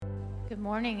Good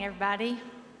morning, everybody.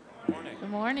 Good morning. Good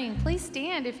morning. Please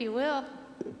stand if you will.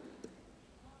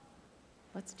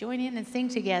 Let's join in and sing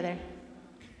together.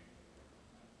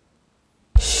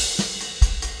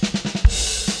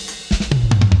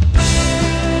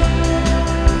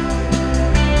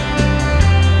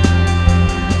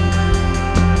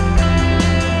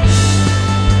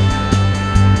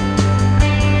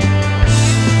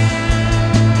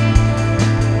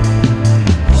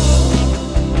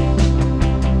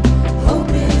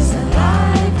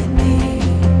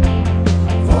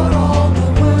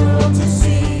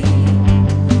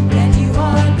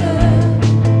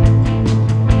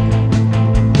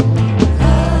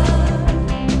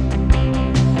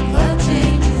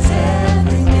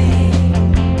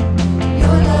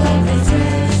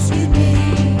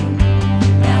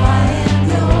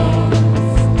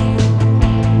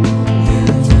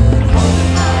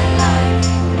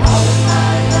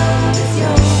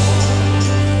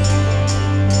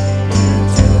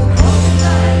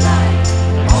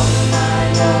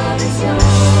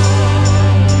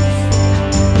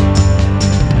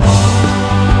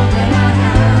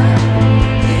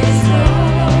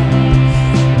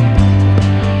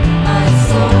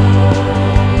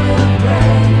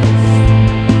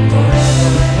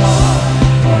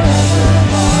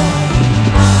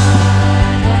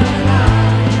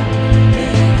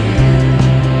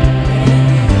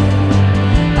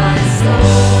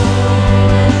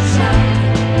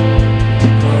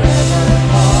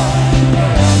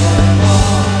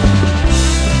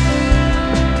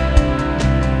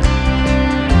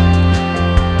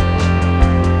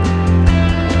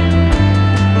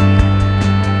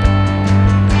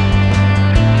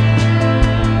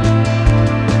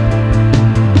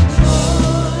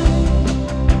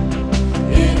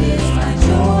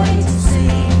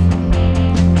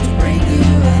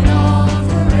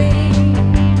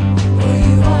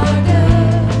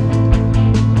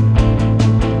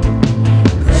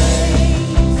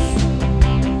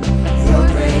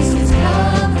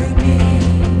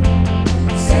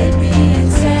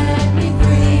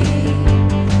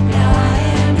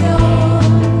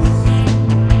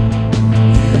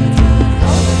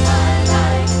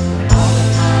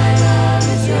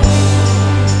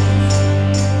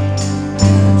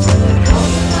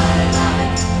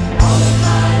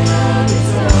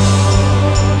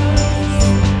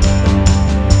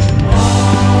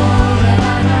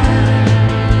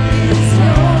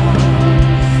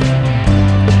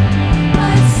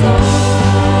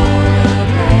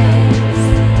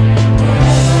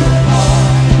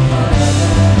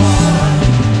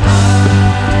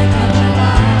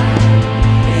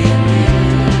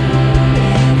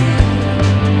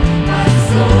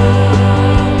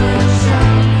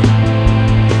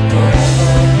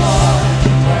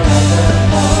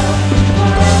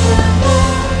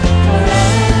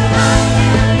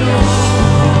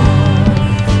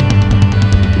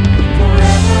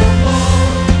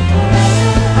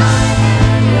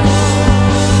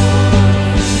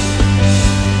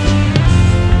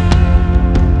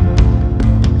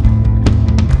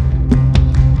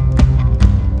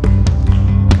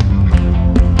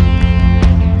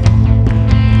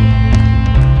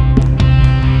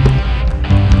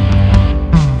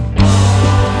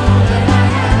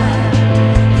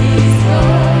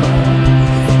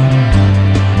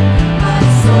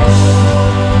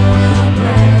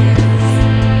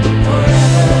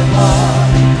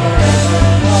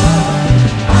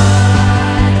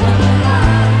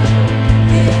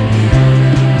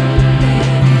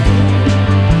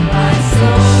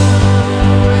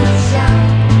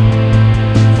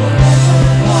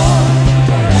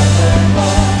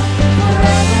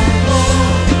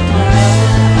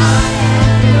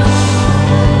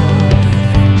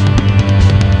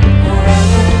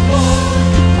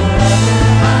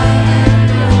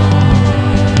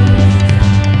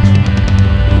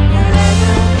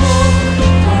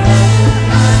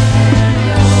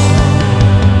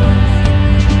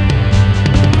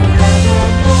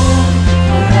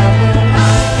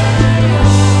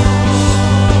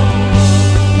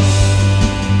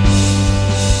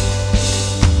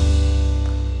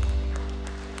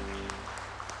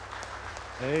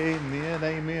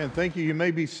 Thank you. You may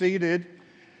be seated.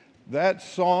 That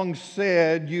song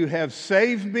said, "You have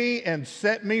saved me and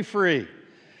set me free."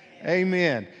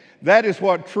 Amen. That is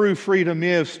what true freedom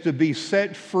is, to be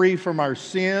set free from our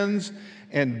sins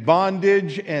and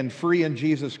bondage and free in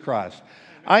Jesus Christ.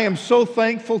 I am so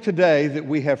thankful today that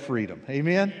we have freedom.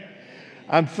 Amen.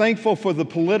 I'm thankful for the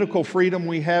political freedom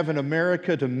we have in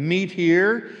America to meet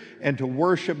here and to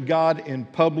worship God in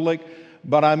public.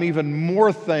 But I'm even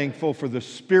more thankful for the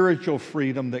spiritual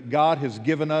freedom that God has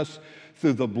given us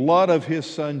through the blood of His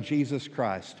Son, Jesus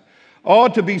Christ. Oh,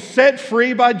 to be set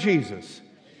free by Jesus.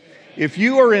 If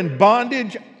you are in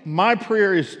bondage, my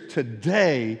prayer is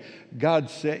today, God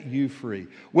set you free.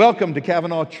 Welcome to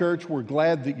Cavanaugh Church. We're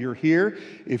glad that you're here.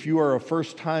 If you are a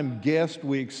first-time guest,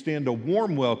 we extend a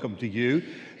warm welcome to you.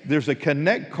 There's a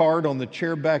Connect card on the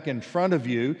chair back in front of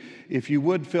you. If you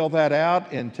would fill that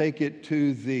out and take it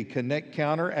to the Connect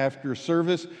counter after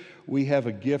service, we have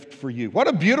a gift for you. What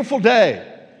a beautiful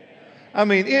day. I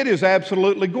mean, it is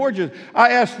absolutely gorgeous.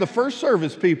 I asked the first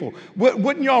service people,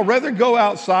 wouldn't y'all rather go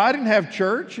outside and have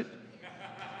church?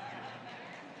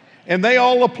 And they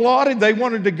all applauded. They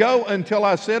wanted to go until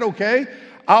I said, okay,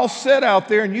 I'll sit out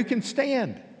there and you can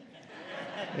stand.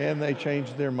 And they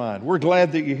changed their mind. We're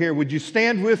glad that you're here. Would you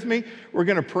stand with me? We're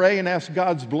going to pray and ask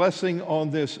God's blessing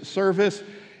on this service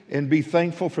and be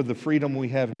thankful for the freedom we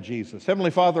have in Jesus.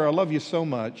 Heavenly Father, I love you so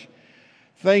much.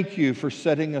 Thank you for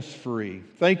setting us free.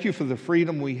 Thank you for the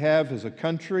freedom we have as a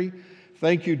country.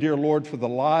 Thank you, dear Lord, for the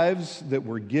lives that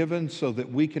were given so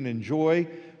that we can enjoy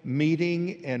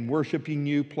meeting and worshiping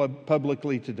you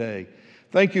publicly today.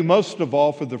 Thank you most of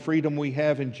all for the freedom we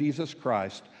have in Jesus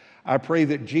Christ. I pray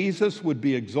that Jesus would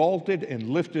be exalted and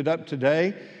lifted up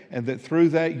today, and that through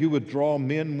that you would draw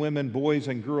men, women, boys,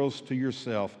 and girls to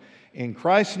yourself. In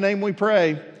Christ's name we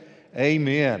pray,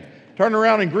 amen. Turn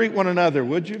around and greet one another,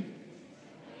 would you?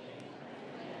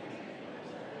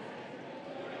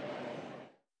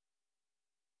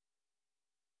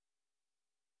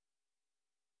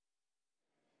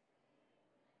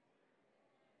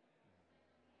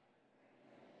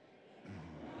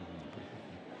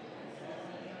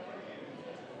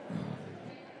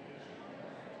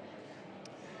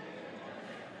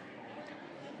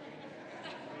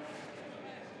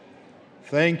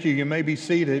 Thank you. You may be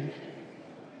seated.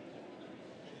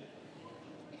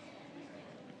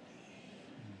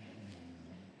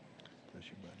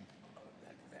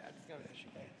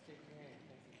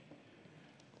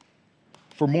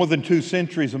 For more than 2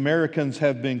 centuries, Americans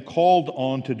have been called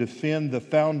on to defend the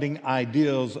founding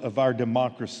ideals of our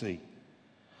democracy.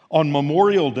 On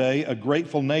Memorial Day, a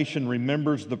grateful nation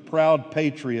remembers the proud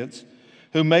patriots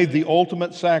who made the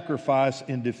ultimate sacrifice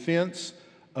in defense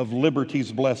of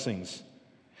liberty's blessings.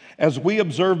 As we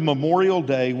observe Memorial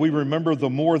Day, we remember the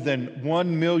more than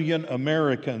 1 million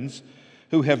Americans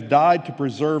who have died to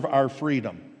preserve our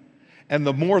freedom, and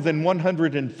the more than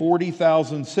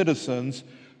 140,000 citizens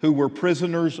who were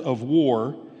prisoners of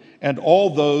war, and all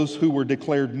those who were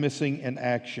declared missing in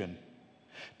action.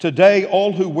 Today,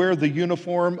 all who wear the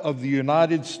uniform of the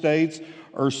United States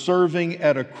are serving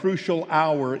at a crucial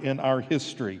hour in our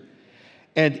history,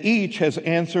 and each has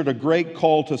answered a great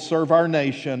call to serve our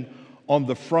nation on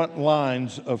the front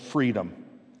lines of freedom.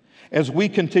 As we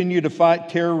continue to fight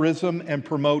terrorism and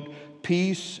promote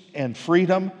peace and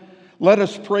freedom, let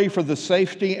us pray for the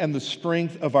safety and the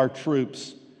strength of our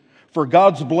troops, for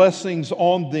God's blessings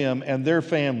on them and their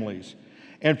families,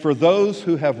 and for those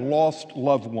who have lost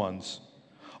loved ones.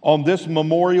 On this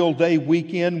Memorial Day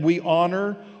weekend, we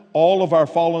honor all of our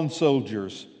fallen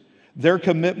soldiers, their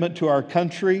commitment to our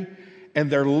country, and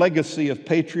their legacy of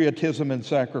patriotism and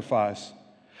sacrifice.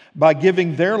 By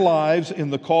giving their lives in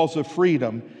the cause of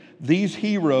freedom, these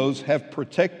heroes have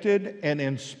protected and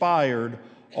inspired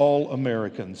all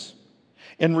Americans.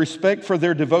 In respect for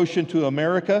their devotion to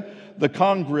America, the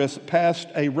Congress passed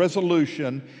a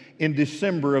resolution in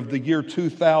December of the year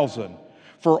 2000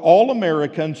 for all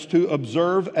Americans to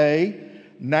observe a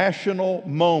national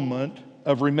moment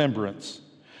of remembrance.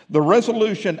 The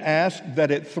resolution asked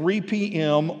that at 3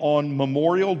 p.m. on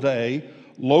Memorial Day,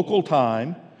 local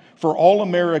time, for all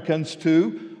Americans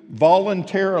to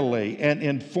voluntarily and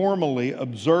informally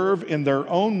observe in their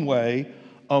own way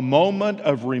a moment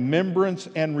of remembrance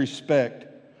and respect,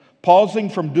 pausing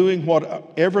from doing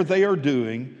whatever they are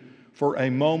doing for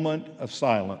a moment of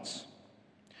silence.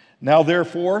 Now,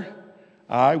 therefore,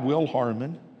 I, Will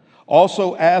Harmon,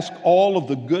 also ask all of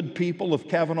the good people of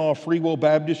Cavanaugh Free Will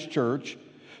Baptist Church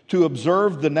to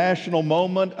observe the national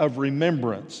moment of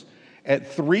remembrance at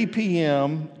 3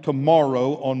 p.m.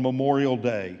 tomorrow on Memorial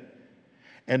Day.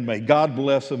 And may God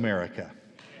bless America.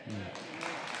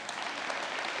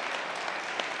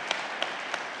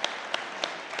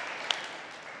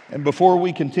 And before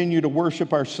we continue to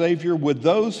worship our Savior, would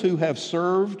those who have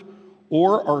served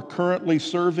or are currently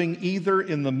serving either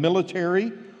in the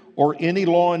military or any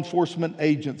law enforcement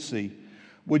agency,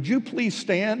 would you please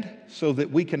stand so that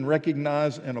we can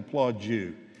recognize and applaud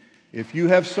you? If you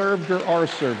have served or are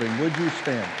serving, would you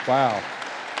stand? Wow.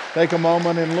 Take a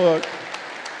moment and look.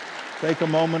 Take a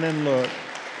moment and look.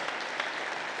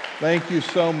 Thank you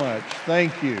so much.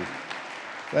 Thank you.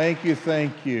 Thank you,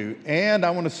 thank you. And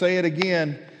I want to say it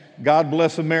again, God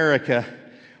bless America.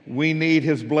 We need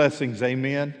his blessings,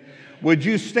 amen. Would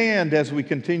you stand as we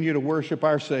continue to worship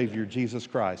our Savior, Jesus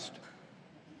Christ?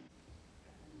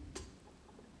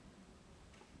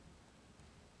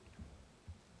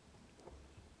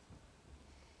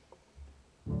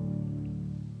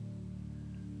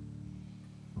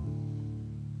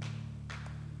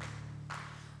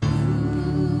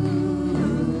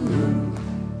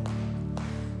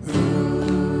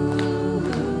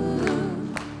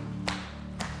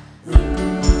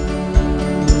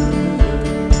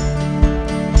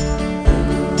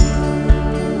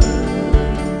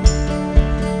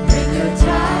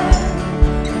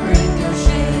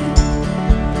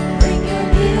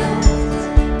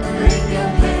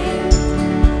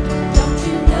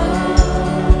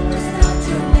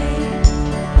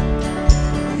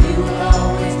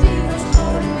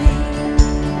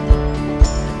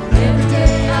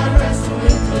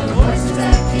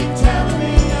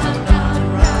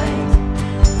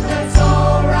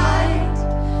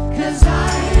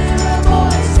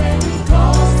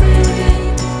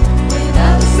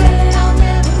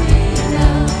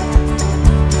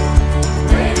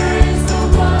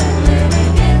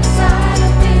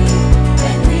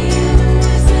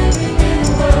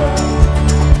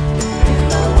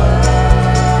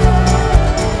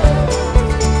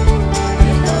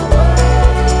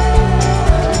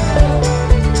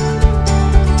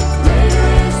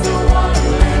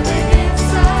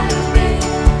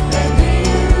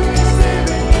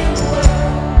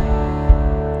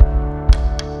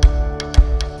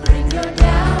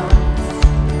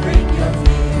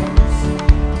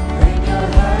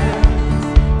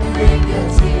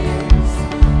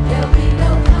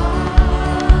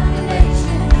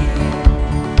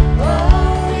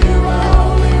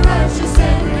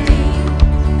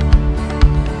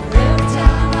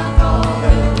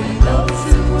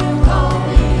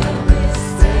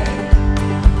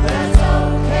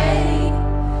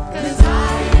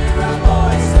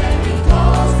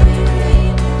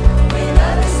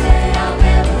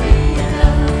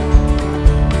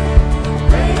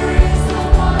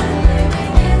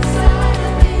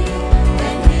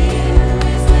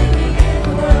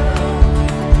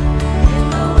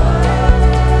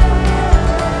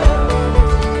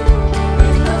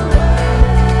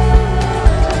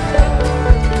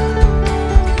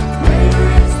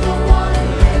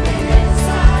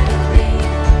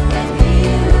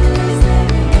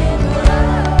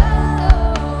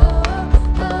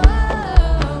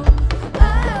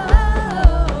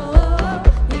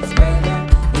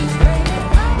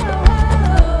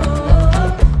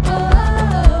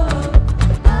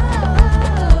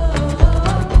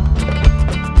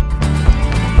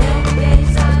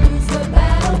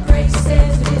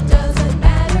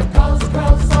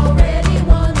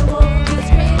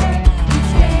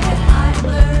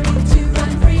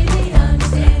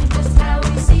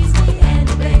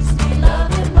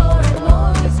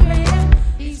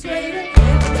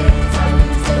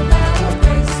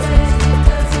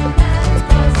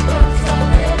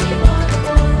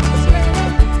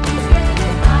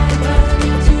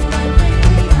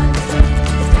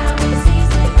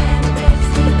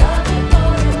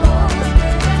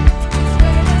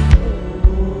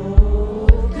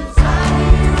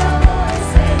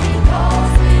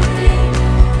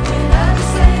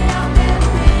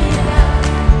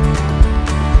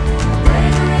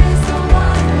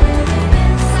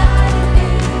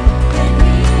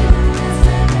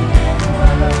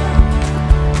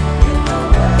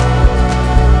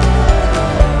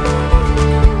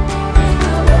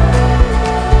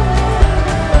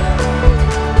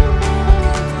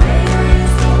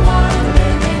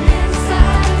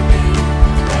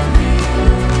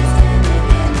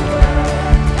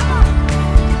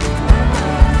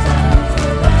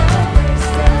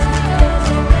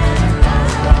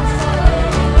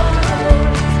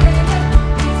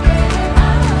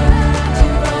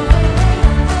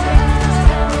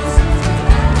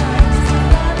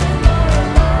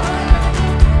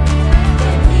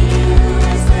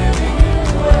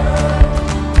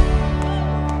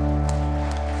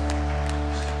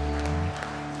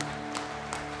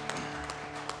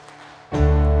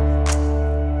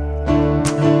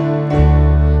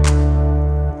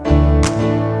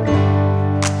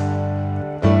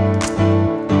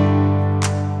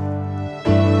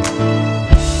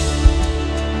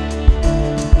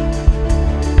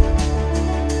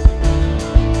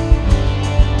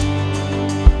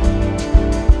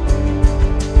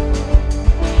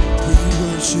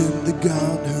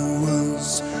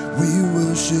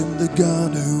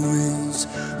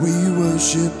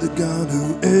 worship the God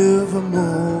who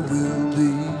evermore will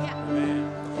be.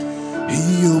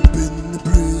 He opened the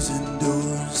prison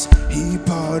doors, he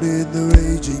parted the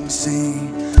raging sea.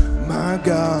 My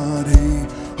God, he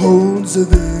holds the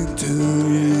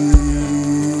victory.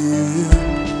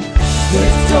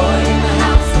 There's joy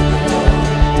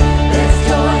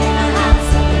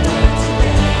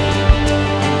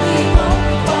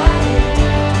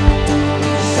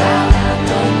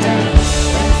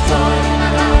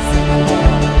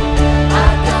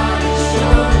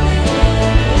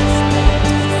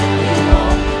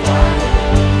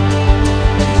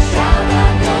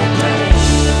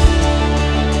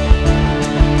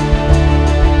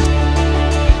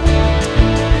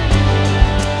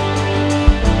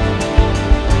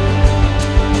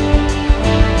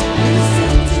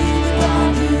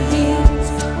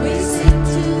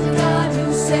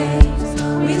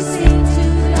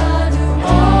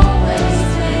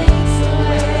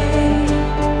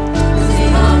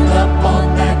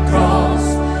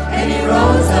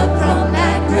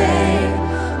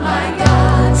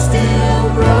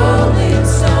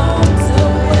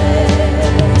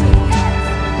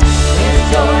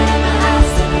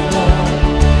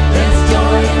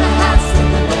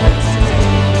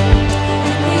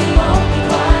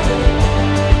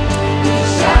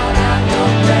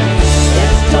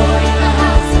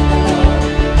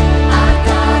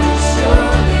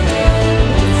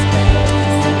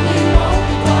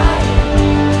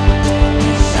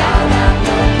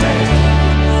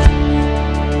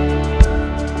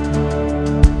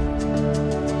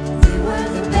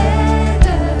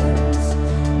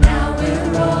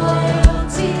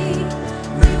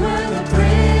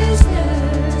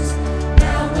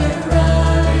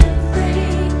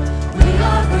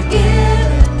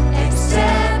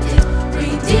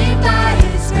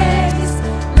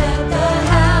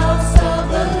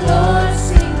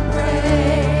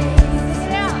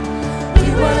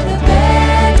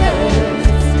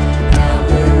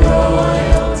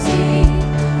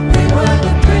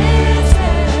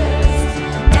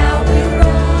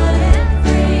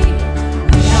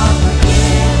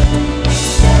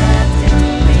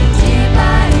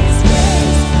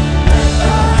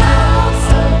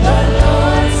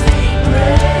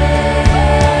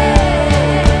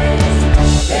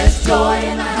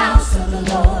in the house of the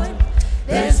Lord.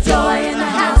 There's joy in the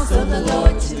house of the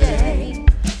Lord today.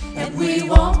 And we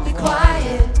won't be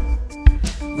quiet.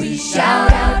 We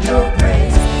shout out your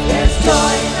name. There's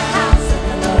joy in the house of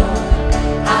the Lord.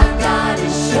 Our God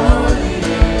is surely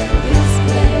in this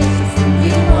place. And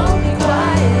we won't be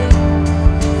quiet.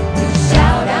 We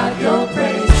shout out your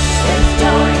praise.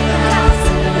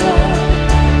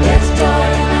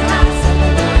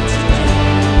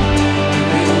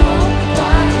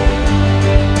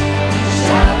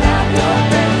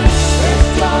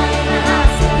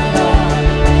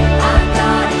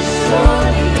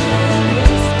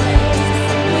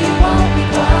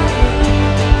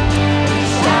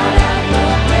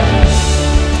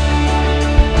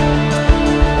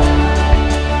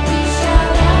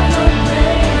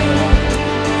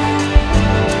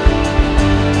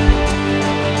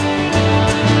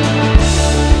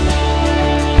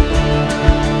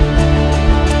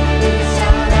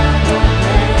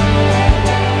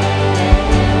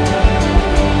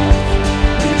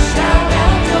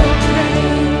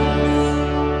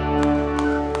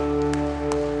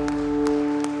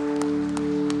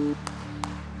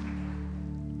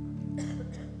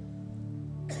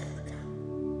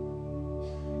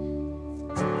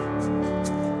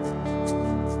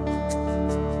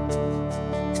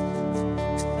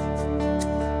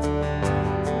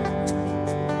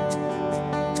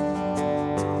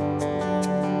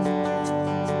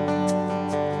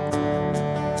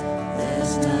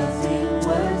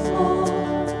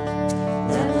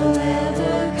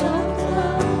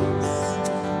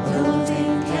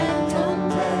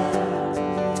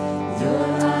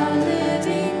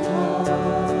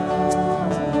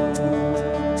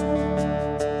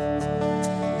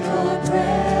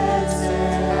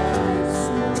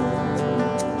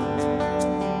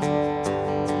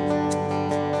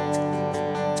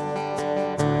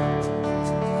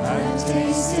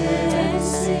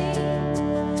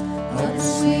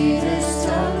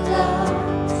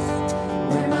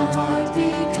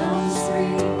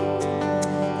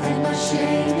 share.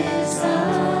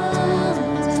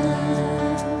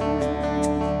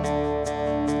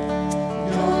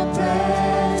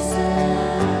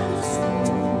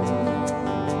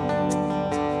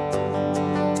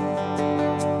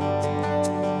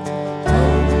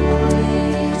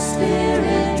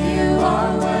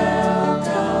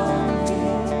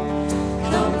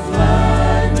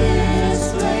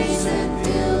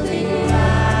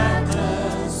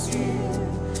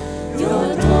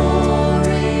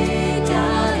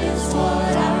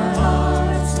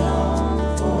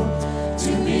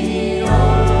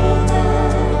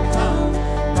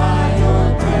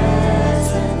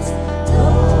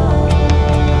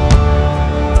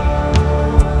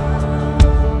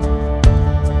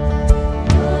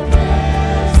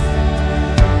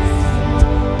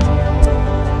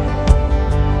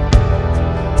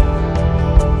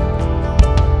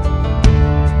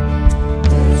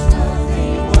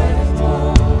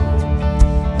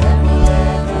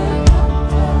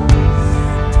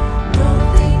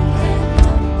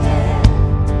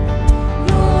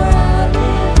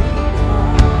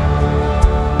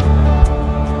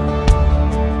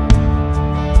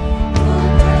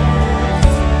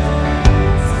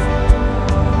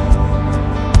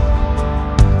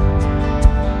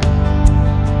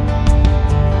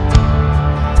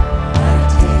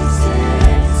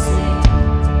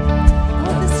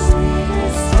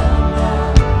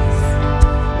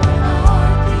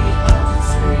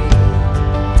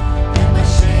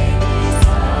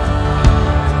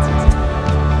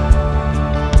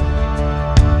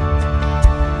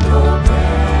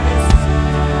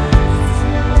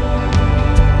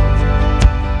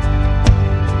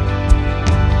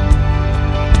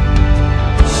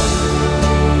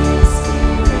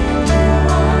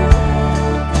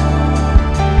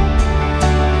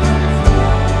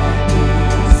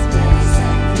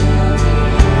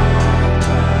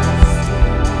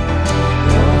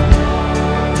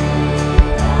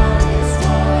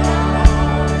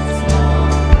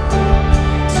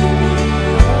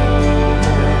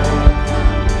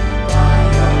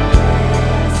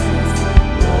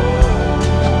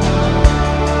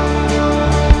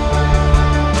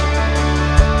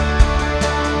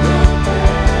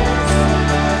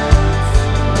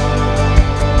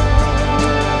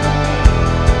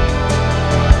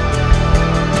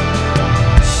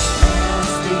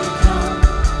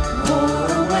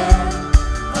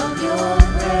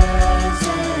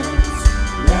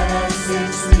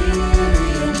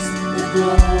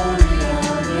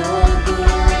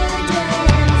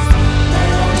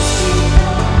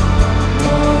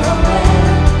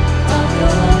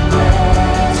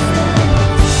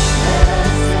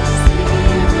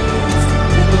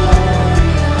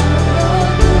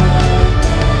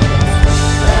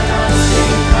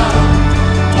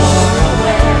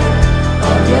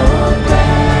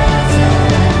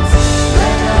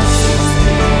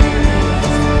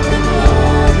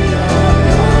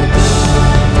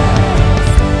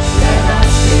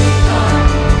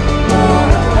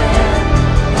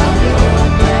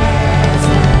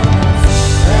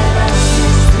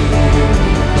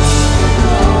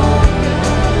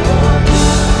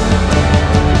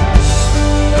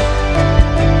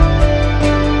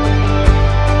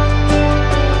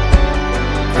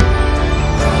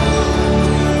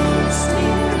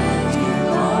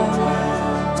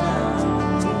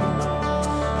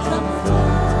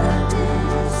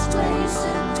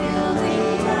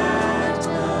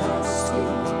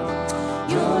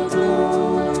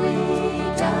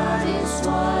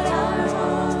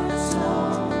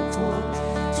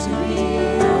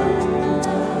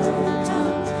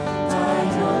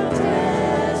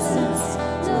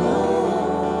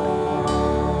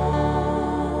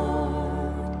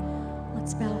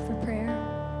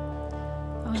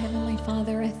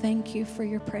 Father, I thank you for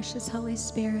your precious Holy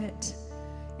Spirit,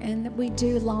 and that we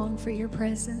do long for your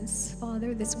presence.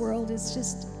 Father, this world is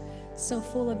just so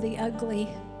full of the ugly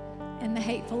and the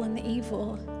hateful and the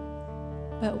evil,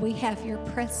 but we have your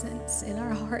presence in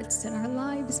our hearts and our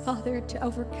lives, Father, to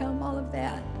overcome all of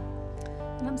that.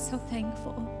 And I'm so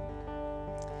thankful.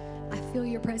 I feel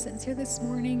your presence here this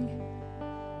morning,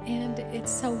 and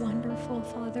it's so wonderful,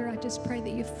 Father. I just pray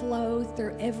that you flow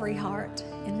through every heart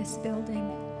in this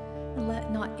building, and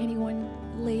let not anyone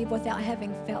leave without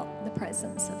having felt the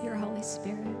presence of your Holy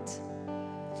Spirit.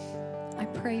 I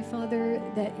pray, Father,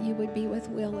 that you would be with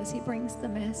Will as he brings the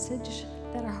message,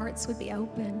 that our hearts would be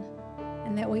open,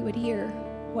 and that we would hear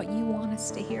what you want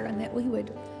us to hear, and that we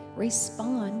would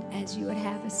respond as you would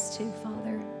have us to,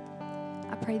 Father.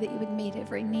 I pray that you would meet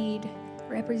every need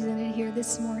represented here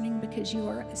this morning, because you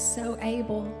are so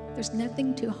able. There's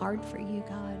nothing too hard for you,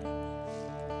 God.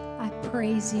 I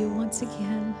praise you once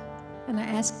again, and I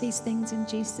ask these things in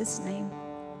Jesus' name.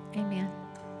 Amen.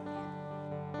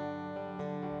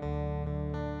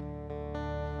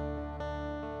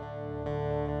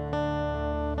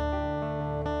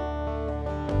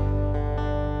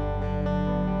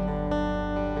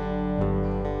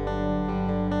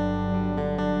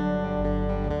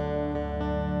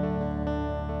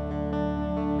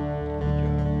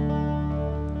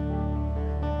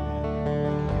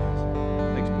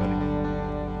 Thanks, buddy.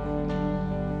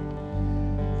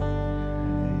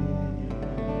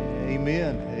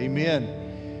 Amen.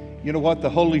 Amen. You know what? The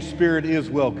Holy Spirit is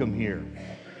welcome here.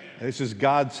 This is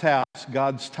God's house,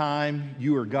 God's time.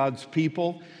 You are God's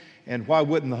people. And why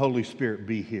wouldn't the Holy Spirit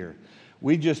be here?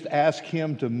 We just ask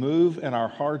Him to move in our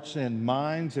hearts and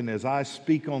minds. And as I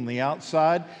speak on the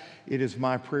outside, it is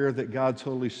my prayer that God's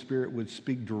Holy Spirit would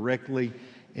speak directly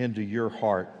into your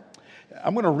heart.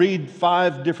 I'm going to read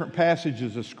 5 different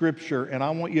passages of Scripture, and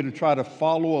I want you to try to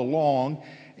follow along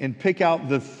and pick out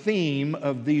the theme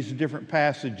of these different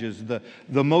passages,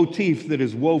 the motif that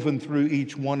is woven through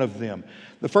each one of them.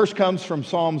 The first comes from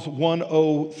Psalms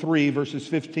 103, verses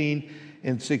 15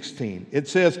 and 16. It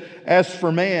says, "As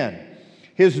for man,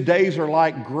 his days are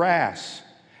like grass.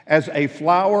 As a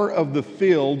flower of the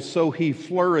field, so he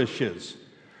flourishes.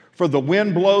 For the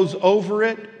wind blows over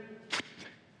it,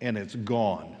 and it's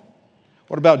gone."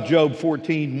 What about Job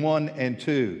 14, 1 and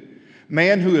 2?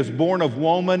 "Man who is born of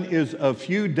woman is of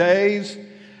few days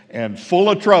and full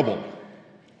of trouble.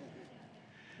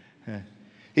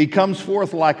 He comes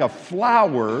forth like a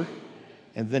flower,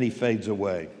 and then he fades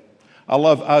away." I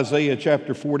love Isaiah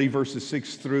chapter 40, verses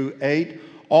 6 through 8.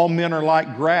 "All men are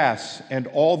like grass, and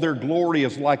all their glory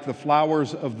is like the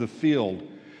flowers of the field.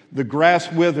 The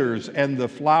grass withers and the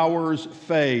flowers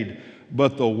fade,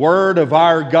 but the word of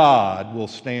our God will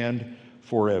stand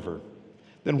forever."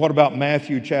 Then what about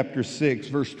Matthew chapter 6,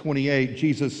 verse 28?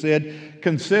 Jesus said,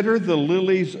 "Consider the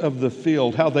lilies of the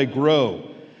field, how they grow.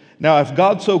 Now if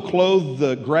God so clothed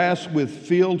the grass with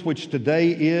field, which today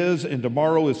is and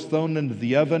tomorrow is thrown into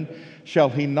the oven, shall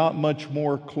he not much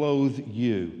more clothe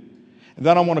you?" And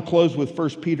then I want to close with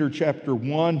 1 Peter chapter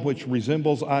 1, which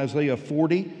resembles Isaiah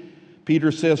 40.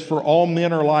 Peter says, "For all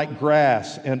men are like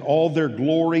grass, and all their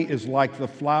glory is like the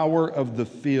flower of the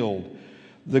field.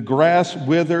 The grass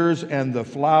withers and the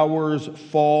flowers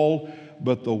fall,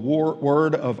 but the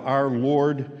word of our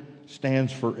Lord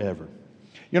stands forever."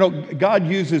 You know, God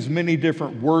uses many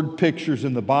different word pictures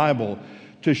in the Bible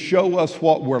to show us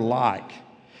what we're like.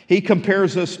 He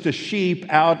compares us to sheep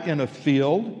out in a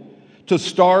field, to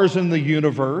stars in the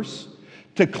universe,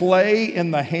 to clay in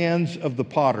the hands of the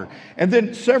potter. And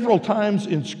then several times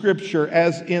in Scripture,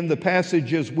 as in the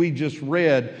passages we just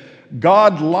read,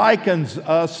 God likens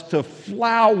us to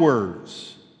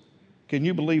flowers. Can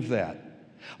you believe that?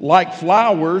 Like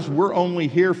flowers, we're only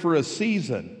here for a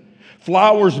season.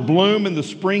 Flowers bloom in the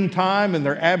springtime, and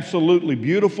they're absolutely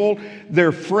beautiful.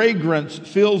 Their fragrance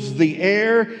fills the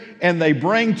air, and they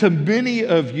bring to many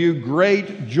of you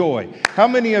great joy. How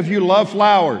many of you love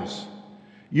flowers?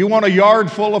 You want a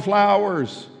yard full of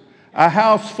flowers? A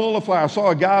house full of flowers? I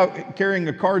saw a guy carrying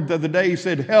a card the other day. He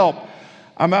said, "Help,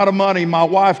 I'm out of money. My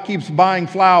wife keeps buying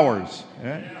flowers."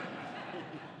 Yeah.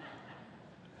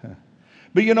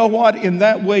 But you know what? In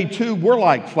that way, too, we're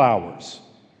like flowers.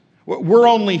 We're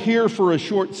only here for a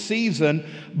short season,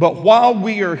 but while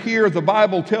we are here, the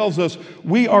Bible tells us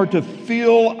we are to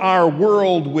fill our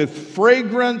world with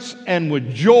fragrance and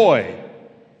with joy.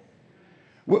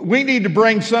 We need to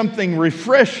bring something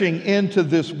refreshing into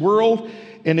this world,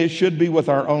 and it should be with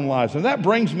our own lives. And that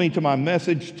brings me to my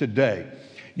message today.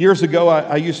 Years ago,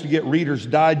 I used to get Reader's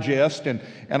Digest, and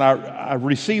I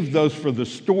received those for the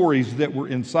stories that were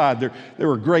inside. There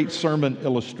were great sermon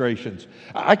illustrations.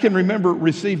 I can remember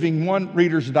receiving one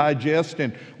Reader's Digest,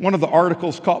 and one of the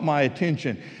articles caught my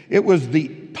attention. It was the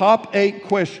top 8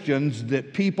 questions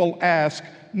that people ask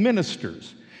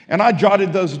ministers. And I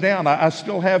jotted those down. I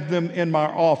still have them in my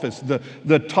office.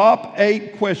 The top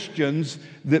 8 questions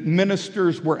that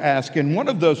ministers were asked. And one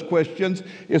of those questions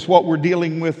is what we're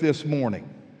dealing with this morning.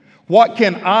 What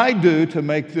can I do to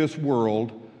make this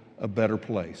world a better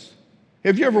place?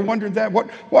 Have you ever wondered that?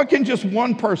 What can just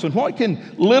one person, what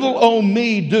can little old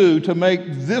me do to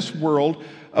make this world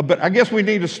a better? I guess we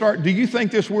need to start. Do you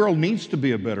think this world needs to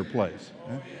be a better place?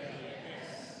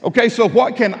 Okay, so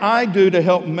what can I do to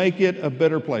help make it a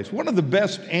better place? One of the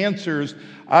best answers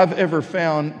I've ever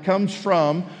found comes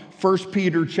from 1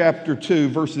 Peter chapter 2,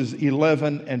 verses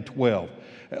 11 and 12.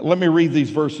 Let me read these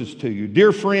verses to you.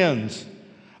 Dear friends,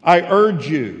 I urge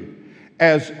you,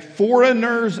 as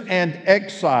foreigners and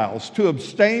exiles, to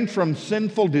abstain from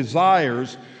sinful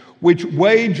desires which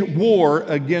wage war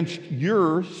against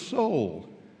your soul.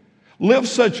 Live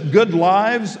such good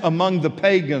lives among the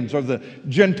pagans or the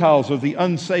Gentiles or the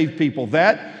unsaved people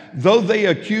that, though they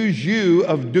accuse you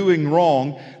of doing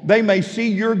wrong, they may see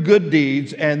your good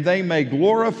deeds and they may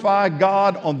glorify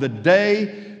God on the day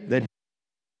that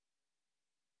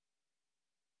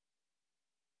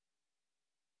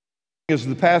is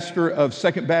the pastor of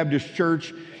Second Baptist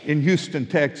Church in Houston,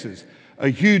 Texas, a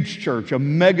huge church, a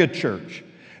mega church.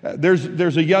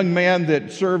 There's a young man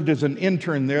that served as an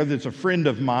intern there that's a friend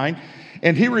of mine,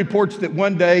 and he reports that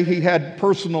one day he had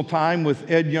personal time with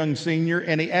Ed Young Sr.,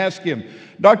 and he asked him,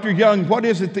 Dr. Young, what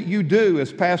is it that you do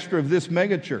as pastor of this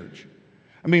mega church?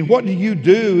 I mean, what do you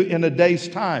do in a day's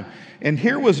time? And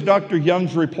here was Dr.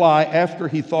 Young's reply after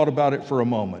he thought about it for a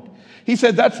moment. He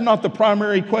said, that's not the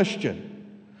primary question.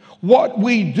 What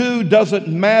we do doesn't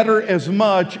matter as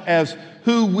much as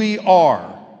who we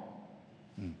are.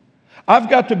 I've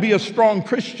got to be a strong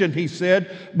Christian, he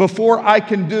said, before I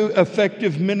can do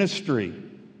effective ministry.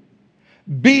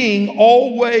 Being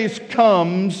always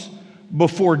comes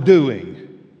before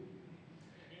doing.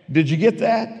 Did you get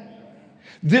that?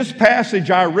 This passage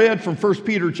I read from 1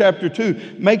 Peter chapter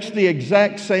 2 makes the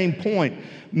exact same point.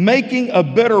 Making a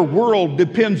better world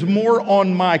depends more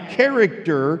on my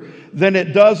character than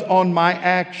it does on my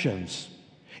actions.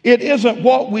 It isn't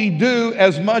what we do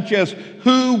as much as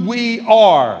who we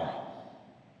are.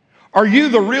 Are you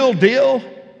the real deal?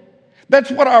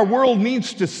 That's what our world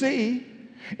needs to see.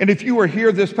 And if you were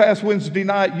here this past Wednesday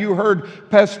night, you heard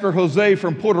Pastor Jose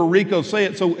from Puerto Rico say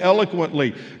it so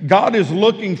eloquently. God is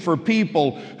looking for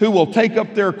people who will take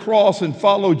up their cross and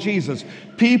follow Jesus.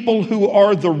 People who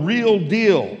are the real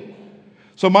deal.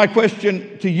 So my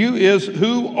question to you is,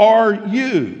 who are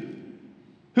you?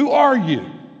 Who are you?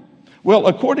 Well,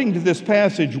 according to this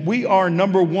passage, we are,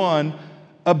 number one,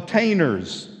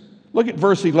 obtainers. Look at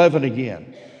verse 11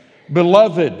 again.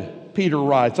 Beloved, Peter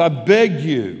writes, I beg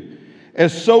you,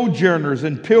 as sojourners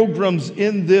and pilgrims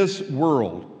in this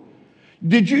world.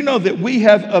 Did you know that we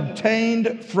have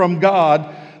obtained from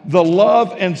God the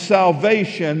love and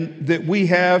salvation that we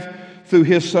have through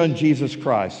His Son, Jesus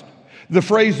Christ? The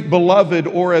phrase beloved,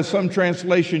 or as some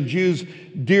translations use,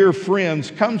 dear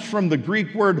friends, comes from the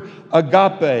Greek word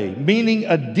agape, meaning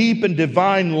a deep and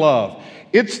divine love.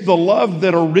 It's the love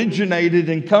that originated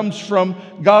and comes from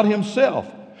God Himself.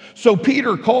 So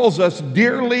Peter calls us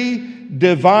dearly,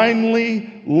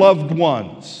 divinely loved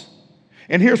ones.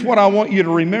 And here's what I want you to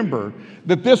remember,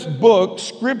 that this book,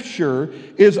 Scripture,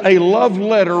 is a love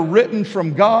letter written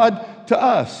from God to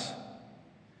us.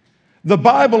 The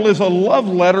Bible is a love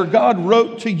letter God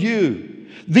wrote to you.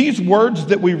 These words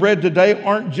that we read today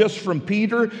aren't just from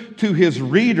Peter to his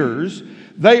readers.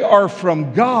 They are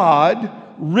from God,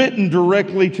 written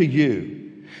directly to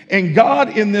you. And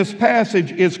God in this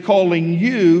passage is calling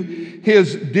you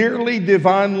His dearly,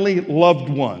 divinely loved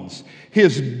ones,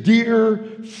 His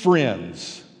dear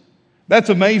friends. That's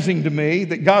amazing to me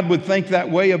that God would think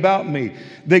that way about me,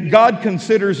 that God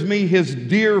considers me His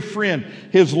dear friend,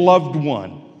 His loved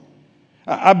one.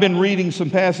 I've been reading some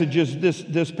passages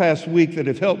this past week that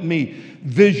have helped me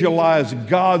visualize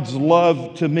God's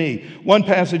love to me. One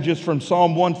passage is from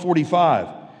Psalm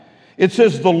 145. It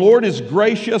says, the Lord is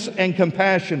gracious and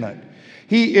compassionate.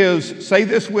 He is, say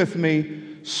this with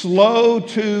me, slow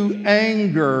to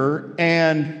anger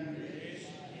and...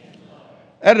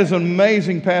 That is an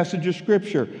amazing passage of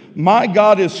Scripture. My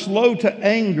God is slow to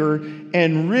anger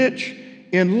and rich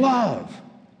in love.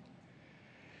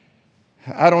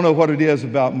 I don't know what it is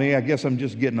about me. I guess I'm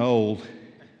just getting old.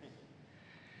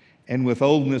 And with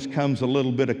oldness comes a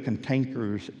little bit of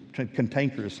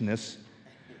cantankerousness.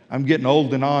 I'm getting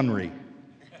old and ornery.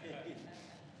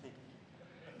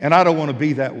 And I don't want to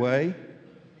be that way.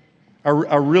 I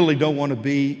really don't want to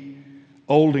be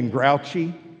old and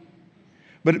grouchy.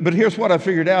 But here's what I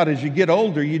figured out. As you get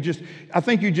older, I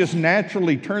think you just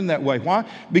naturally turn that way. Why?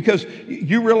 Because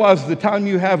you realize the time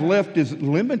you have left is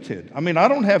limited. I mean, I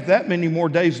don't have that many more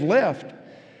days left.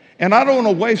 And I don't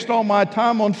want to waste all my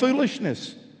time on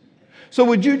foolishness. So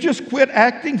would you just quit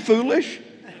acting foolish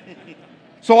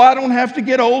so I don't have to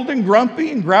get old and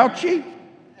grumpy and grouchy?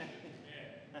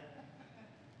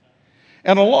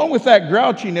 And along with that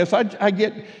grouchiness,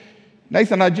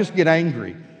 I just get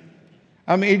angry.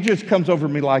 I mean, it just comes over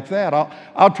me like that.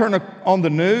 I'll turn on the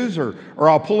news or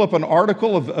I'll pull up an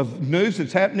article of news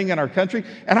that's happening in our country,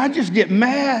 and I just get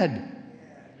mad.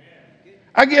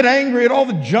 I get angry at all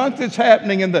the junk that's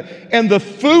happening and the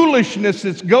foolishness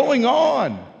that's going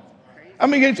on. I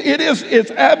mean,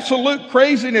 it's absolute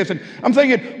craziness. And I'm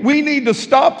thinking, we need to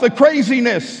stop the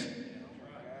craziness.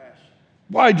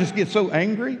 Why I just get so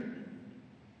angry?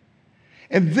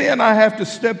 And then I have to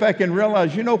step back and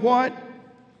realize, you know what?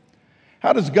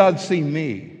 How does God see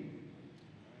me?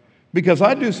 Because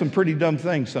I do some pretty dumb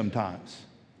things sometimes.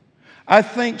 I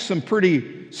think some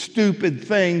pretty stupid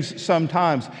things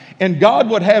sometimes. And God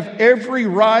would have every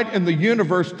right in the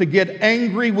universe to get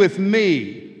angry with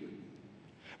me.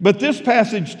 But this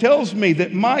passage tells me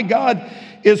that my God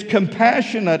is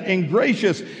compassionate and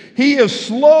gracious. He is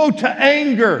slow to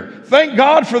anger. Thank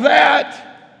God for that.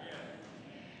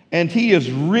 And He is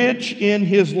rich in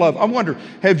His love. I wonder,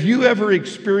 have you ever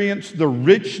experienced the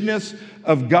richness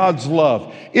of God's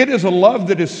love? It is a love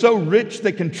that is so rich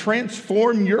that can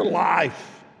transform your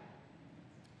life.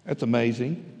 That's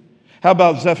amazing. How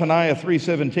about Zephaniah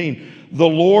 3:17? The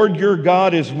Lord your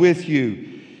God is with you.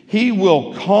 He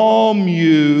will calm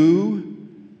you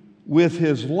with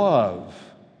His love.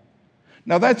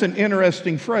 Now that's an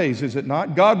interesting phrase, is it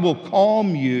not? God will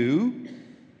calm you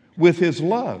with His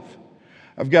love.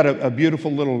 I've got a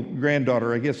beautiful little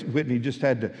granddaughter. I guess Whitney just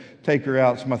had to take her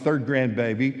out. It's my third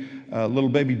grandbaby, little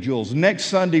baby Jules. Next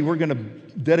Sunday, we're going to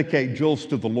dedicate Jules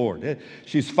to the Lord.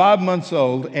 She's 5 months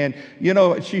old, and you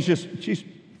know, she's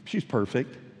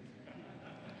perfect.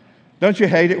 Don't you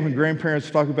hate it when grandparents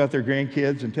talk about their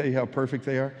grandkids and tell you how perfect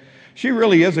they are? She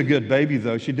really is a good baby,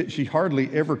 though. She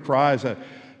hardly ever cries. A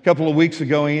couple of weeks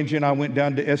ago, Angie and I went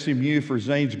down to SMU for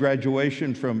Zane's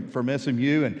graduation from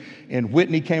SMU, and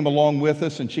Whitney came along with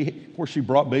us, and of course, she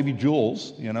brought baby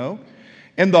Jules, you know.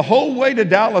 And the whole way to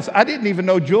Dallas, I didn't even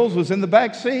know Jules was in the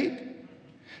back seat.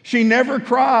 She never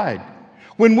cried.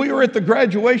 When we were at the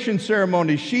graduation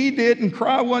ceremony, she didn't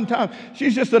cry one time.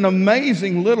 She's just an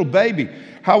amazing little baby.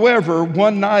 However,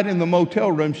 one night in the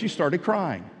motel room, she started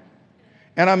crying.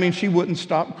 And I mean, she wouldn't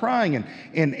stop crying.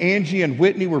 And Angie and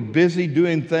Whitney were busy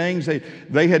doing things.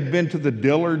 They had been to the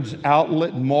Dillard's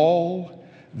Outlet Mall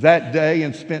that day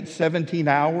and spent 17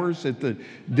 hours at the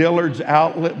Dillard's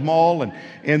Outlet Mall.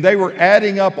 And they were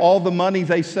adding up all the money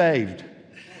they saved.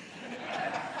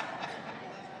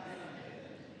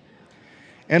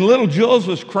 And little Jules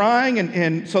was crying,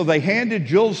 and so they handed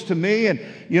Jules to me. And,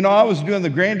 you know, I was doing the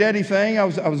granddaddy thing. I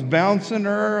was bouncing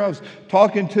her. I was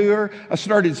talking to her. I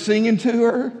started singing to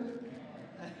her,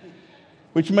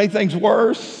 which made things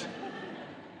worse.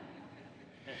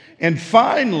 And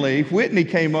finally, Whitney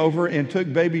came over and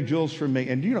took baby Jules from me.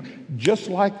 And, you know, just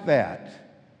like that,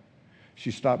 she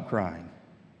stopped crying.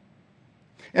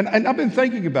 And I've been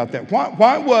thinking about that.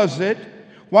 Why was it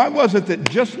that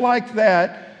just like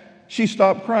that, she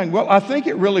stopped crying? Well, I think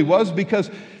it really was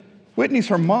because Whitney's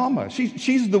her mama.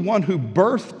 She's the one who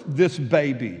birthed this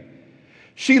baby.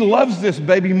 She loves this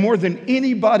baby more than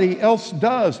anybody else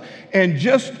does. And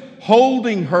just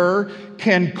holding her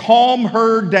can calm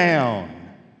her down.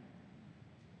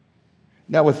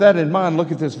 Now, with that in mind,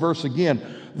 look at this verse again.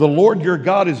 The Lord your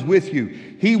God is with you.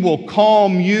 He will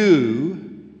calm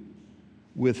you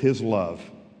with His love.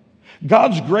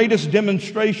 God's greatest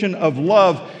demonstration of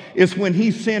love is when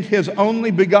He sent His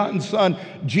only begotten Son,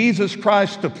 Jesus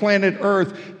Christ, to planet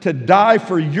Earth to die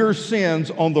for your sins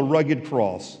on the rugged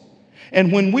cross.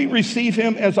 And when we receive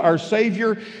Him as our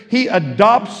Savior, He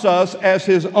adopts us as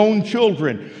His own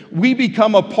children. We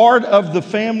become a part of the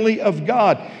family of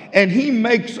God. And He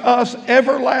makes us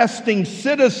everlasting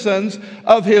citizens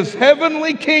of His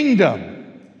heavenly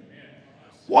kingdom.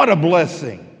 What a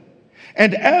blessing.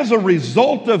 And as a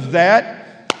result of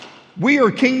that, we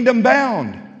are kingdom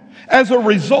bound. As a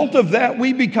result of that,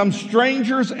 we become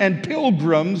strangers and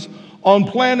pilgrims on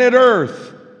planet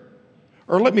Earth.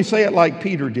 Or let me say it like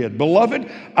Peter did.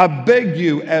 Beloved, I beg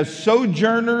you, as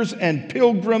sojourners and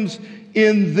pilgrims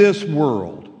in this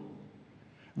world.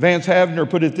 Vance Havner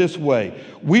put it this way: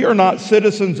 we are not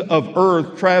citizens of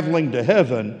earth traveling to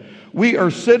heaven. We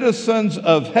are citizens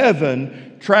of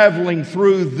heaven traveling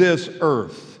through this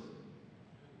earth.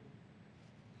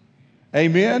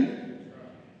 Amen?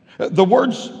 The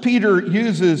words Peter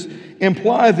uses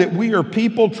imply that we are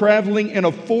people traveling in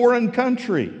a foreign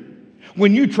country.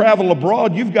 When you travel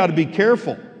abroad, you've got to be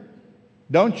careful,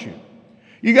 don't you?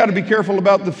 You got to be careful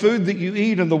about the food that you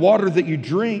eat and the water that you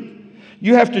drink.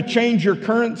 You have to change your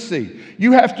currency.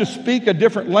 You have to speak a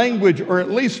different language, or at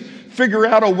least figure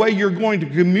out a way you're going to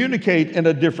communicate in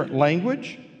a different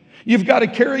language. You've got to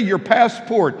carry your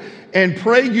passport and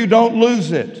pray you don't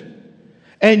lose it.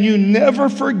 And you never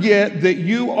forget that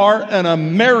you are an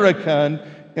American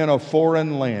in a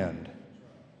foreign land.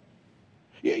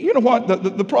 You know what?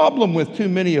 The problem with too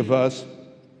many of us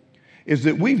is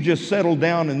that we've just settled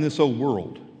down in this old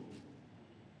world.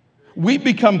 We've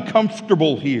become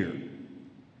comfortable here.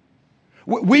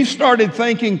 We've started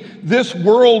thinking this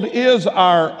world is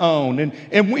our own,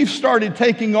 and we've started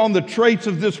taking on the traits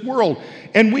of this world,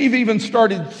 and we've even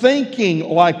started thinking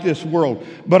like this world.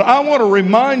 But I want to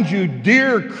remind you,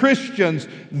 dear Christians,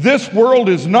 this world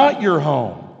is not your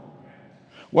home.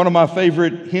 One of my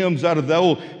favorite hymns out of the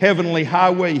old Heavenly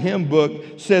Highway hymn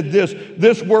book said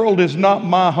this world is not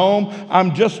my home,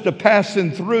 I'm just a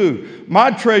passing through.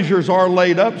 My treasures are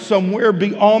laid up somewhere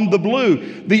beyond the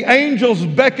blue. The angels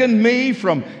beckon me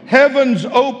from heaven's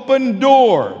open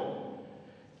door,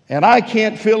 and I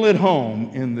can't feel at home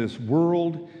in this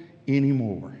world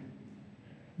anymore,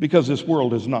 because this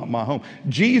world is not my home.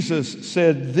 Jesus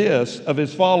said this of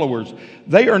his followers: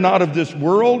 they are not of this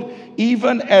world,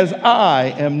 even as I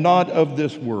am not of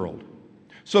this world.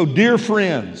 So, dear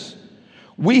friends,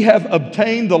 we have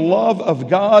obtained the love of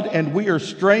God, and we are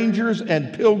strangers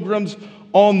and pilgrims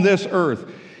on this earth.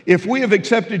 If we have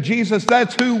accepted Jesus,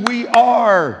 that's who we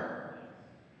are.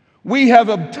 We have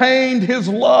obtained his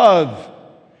love.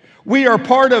 We are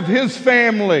part of his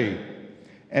family.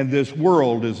 And this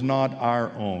world is not our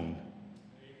own.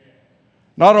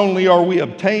 Not only are we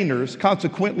obtainers,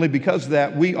 consequently, because of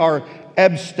that, we are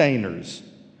abstainers.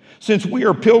 Since we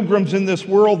are pilgrims in this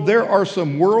world, there are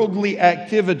some worldly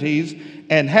activities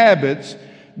and habits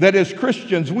that as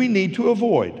Christians we need to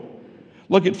avoid.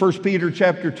 Look at 1 Peter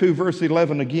chapter 2, verse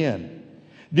 11 again.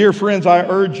 Dear friends, I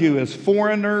urge you as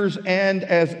foreigners and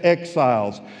as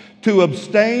exiles to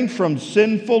abstain from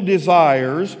sinful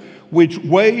desires which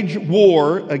wage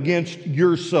war against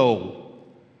your soul.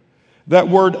 That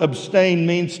word abstain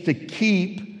means to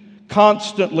keep,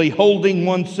 constantly holding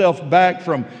oneself back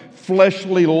from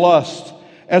fleshly lust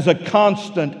as a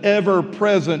constant,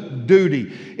 ever-present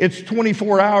duty. It's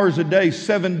 24 hours a day,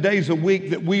 7 days a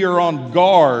week that we are on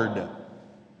guard.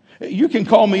 You can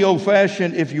call me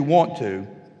old-fashioned if you want to,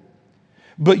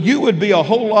 but you would be a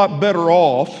whole lot better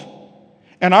off,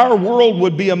 and our world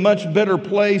would be a much better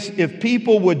place if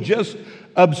people would just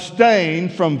abstain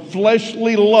from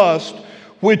fleshly lust,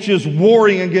 which is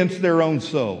warring against their own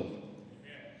soul.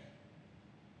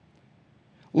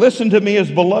 Listen to me as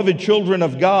beloved children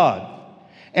of God,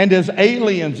 and as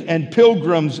aliens and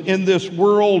pilgrims in this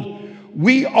world,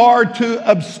 we are to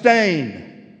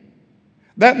abstain.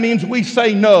 That means we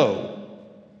say no.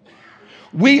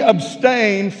 We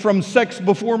abstain from sex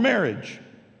before marriage.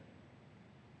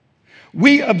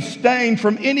 We abstain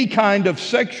from any kind of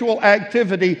sexual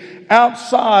activity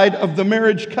outside of the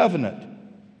marriage covenant.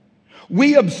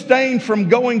 We abstain from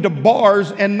going to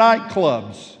bars and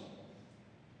nightclubs.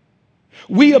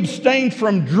 We abstain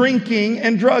from drinking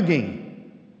and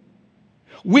drugging.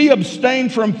 We abstain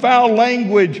from foul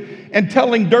language and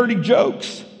telling dirty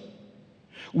jokes.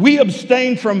 We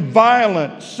abstain from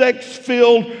violent,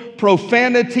 sex-filled,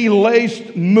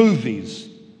 profanity-laced movies.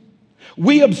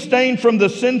 We abstain from the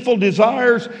sinful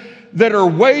desires that are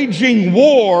waging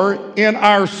war in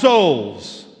our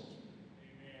souls.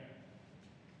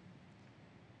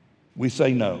 We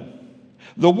say no.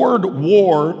 The word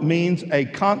war means a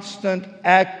constant,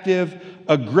 active,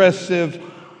 aggressive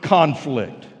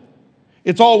conflict.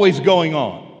 It's always going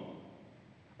on.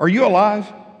 Are you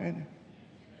alive?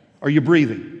 Are you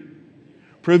breathing?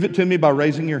 Prove it to me by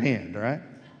raising your hand, all right?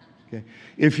 Okay.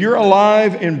 If you're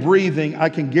alive and breathing, I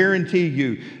can guarantee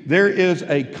you there is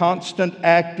a constant,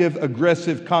 active,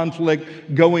 aggressive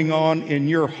conflict going on in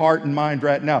your heart and mind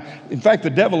right now. In fact, the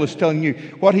devil is telling you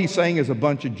what he's saying is a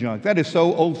bunch of junk. That is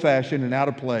so old-fashioned and out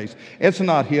of place. It's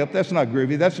not hip. That's not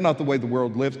groovy. That's not the way the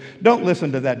world lives. Don't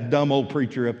listen to that dumb old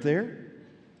preacher up there.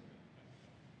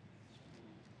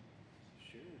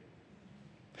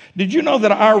 Did you know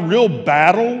that our real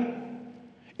battle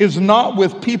is not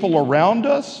with people around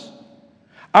us?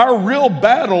 Our real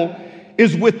battle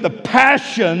is with the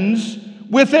passions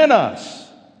within us.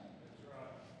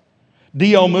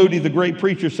 D.L. Moody, the great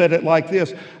preacher, said it like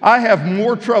this: I have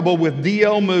more trouble with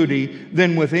D.L. Moody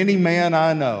than with any man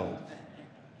I know.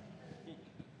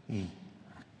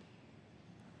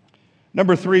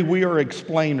 Number 3, we are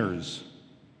explainers.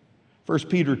 1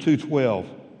 Peter 2:12.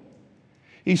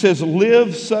 He says,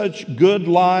 live such good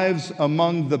lives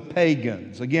among the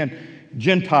pagans. Again,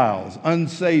 Gentiles,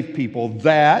 unsaved people,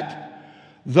 that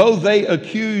though they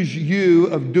accuse you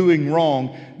of doing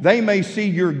wrong, they may see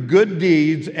your good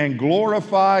deeds and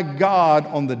glorify God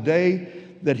on the day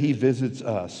that He visits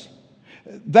us.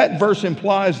 That verse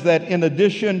implies that in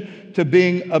addition to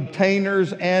being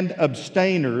obtainers and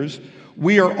abstainers,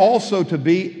 we are also to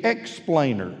be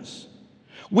explainers.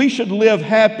 We should live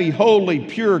happy, holy,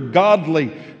 pure,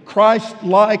 godly,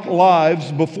 Christ-like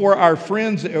lives before our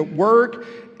friends at work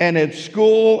and at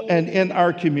school and in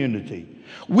our community.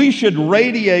 We should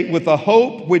radiate with a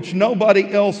hope which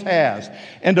nobody else has.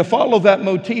 And to follow that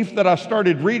motif that I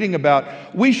started reading about,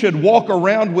 we should walk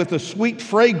around with a sweet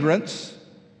fragrance,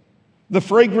 the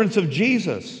fragrance of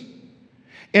Jesus.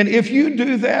 And if you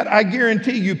do that, I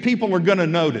guarantee you people are going to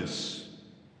notice.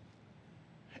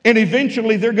 And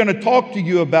eventually they're going to talk to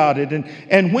you about it.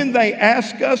 And when they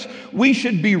ask us, we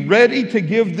should be ready to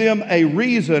give them a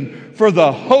reason for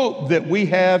the hope that we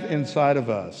have inside of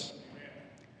us.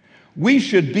 We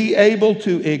should be able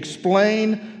to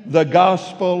explain the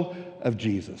gospel of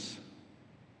Jesus.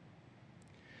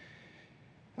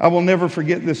 I will never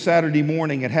forget this Saturday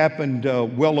morning. It happened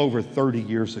well over 30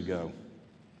 years ago.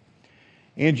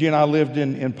 Angie and I lived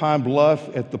in Pine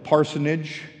Bluff at the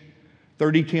parsonage,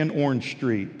 3010 Orange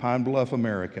Street, Pine Bluff,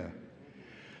 America.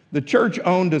 The church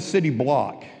owned a city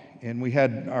block, and we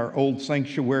had our old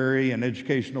sanctuary and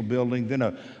educational building, then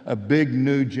a big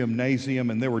new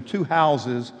gymnasium, and there were 2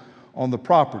 houses on the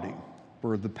property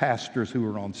for the pastors who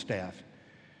were on staff.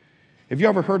 Have you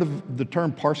ever heard of the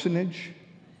term parsonage?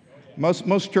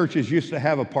 Most churches used to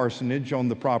have a parsonage on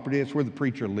the property. It's where the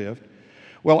preacher lived.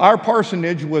 Well, our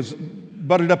parsonage was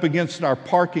butted up against our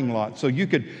parking lot, so you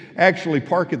could actually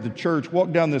park at the church,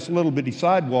 walk down this little bitty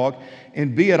sidewalk,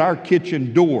 and be at our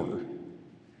kitchen door.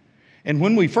 And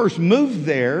when we first moved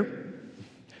there,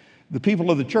 the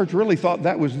people of the church really thought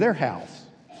that was their house.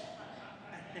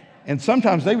 And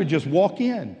sometimes they would just walk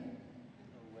in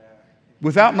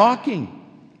without knocking.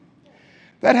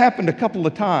 That happened a couple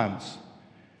of times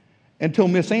until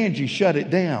Miss Angie shut it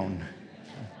down.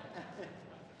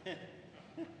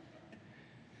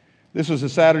 This was a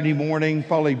Saturday morning,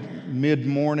 probably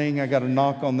mid-morning. I got a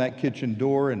knock on that kitchen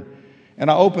door, and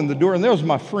I opened the door, and there was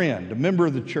my friend, a member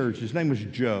of the church. His name was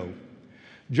Joe.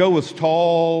 Joe was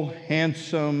tall,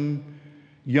 handsome,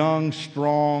 young,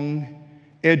 strong,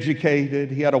 educated.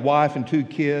 He had a wife and 2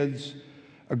 kids,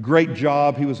 a great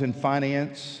job. He was in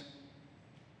finance.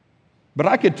 But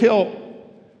I could tell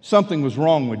something was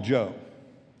wrong with Joe.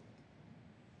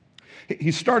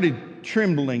 He started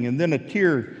trembling, and then a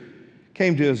tear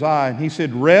came to his eye, and he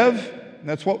said, Rev,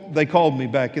 that's what they called me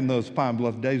back in those Pine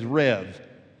Bluff days, Rev.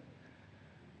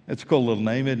 That's a cool little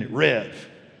name, isn't it? Rev.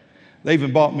 They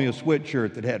even bought me a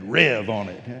sweatshirt that had Rev on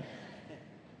it.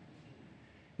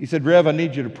 He said, Rev, I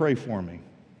need you to pray for me.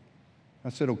 I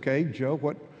said, okay, Joe,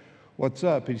 what's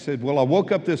up? He said, well, I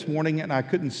woke up this morning and I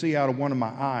couldn't see out of one of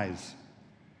my eyes.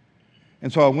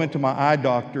 And so I went to my eye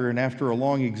doctor, and after a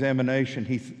long examination,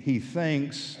 he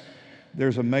thinks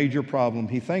there's a major problem.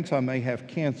 He thinks I may have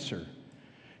cancer.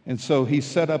 And so he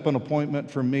set up an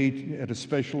appointment for me at a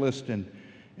specialist in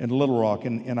Little Rock,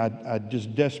 and I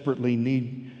just desperately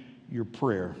need your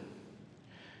prayer.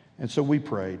 And so we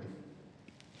prayed.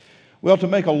 Well, to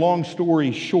make a long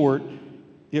story short,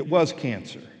 it was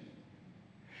cancer.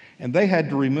 And they had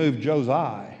to remove Joe's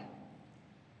eye.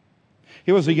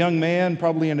 He was a young man,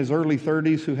 probably in his early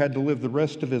 30s, who had to live the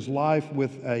rest of his life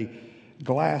with a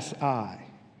glass eye.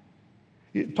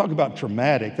 Talk about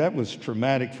traumatic. That was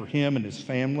traumatic for him and his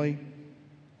family.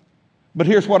 But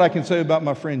here's what I can say about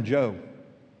my friend Joe.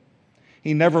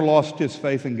 He never lost his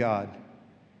faith in God.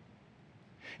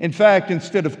 In fact,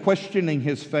 instead of questioning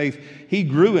his faith, he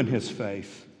grew in his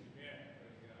faith.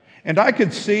 And I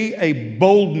could see a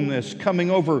boldness coming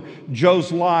over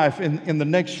Joe's life in the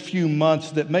next few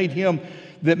months that made him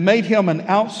an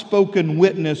outspoken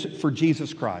witness for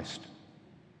Jesus Christ.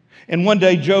 And one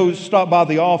day, Joe stopped by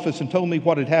the office and told me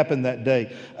what had happened that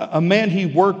day. A man he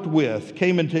worked with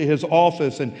came into his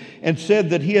office and said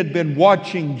that he had been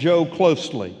watching Joe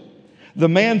closely. The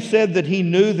man said that he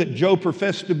knew that Joe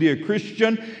professed to be a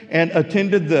Christian and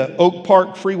attended the Oak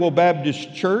Park Free Will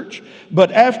Baptist Church.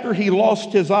 But after he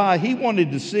lost his eye, he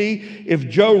wanted to see if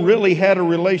Joe really had a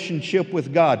relationship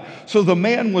with God. So the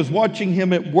man was watching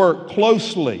him at work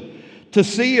closely to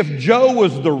see if Joe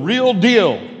was the real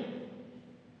deal.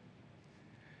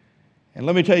 And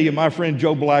let me tell you, my friend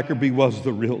Joe Blackerby was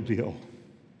the real deal.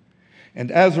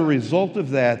 And as a result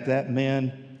of that, that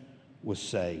man was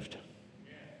saved.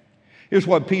 Here's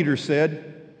what Peter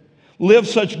said: live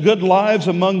such good lives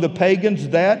among the pagans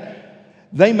that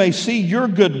they may see your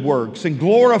good works and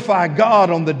glorify God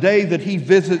on the day that he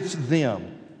visits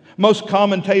them. Most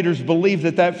commentators believe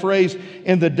that that phrase,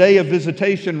 in the day of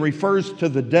visitation, refers to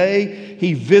the day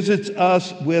he visits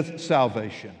us with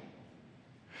salvation.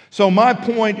 So my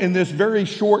point in this very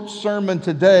short sermon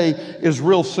today is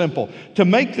real simple. To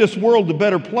make this world a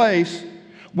better place,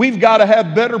 we've got to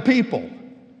have better people.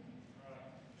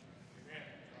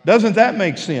 Doesn't that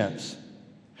make sense?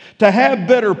 To have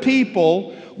better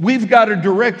people, we've got to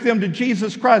direct them to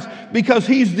Jesus Christ, because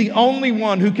he's the only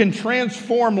one who can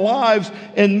transform lives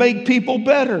and make people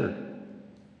better.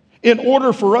 In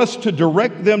order for us to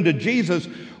direct them to Jesus,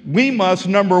 we must,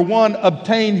 number one,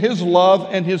 obtain his love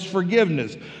and his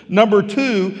forgiveness. Number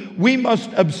two, we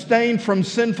must abstain from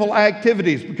sinful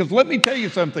activities. Because let me tell you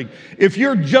something, if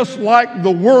you're just like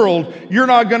the world, you're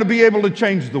not going to be able to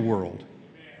change the world.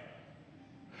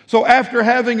 So after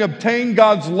having obtained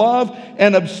God's love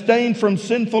and abstained from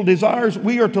sinful desires,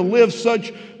 we are to live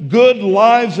such good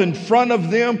lives in front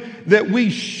of them that we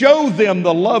show them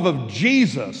the love of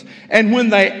Jesus. And when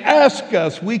they ask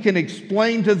us, we can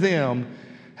explain to them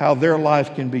how their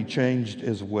life can be changed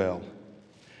as well.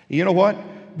 You know what?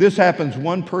 This happens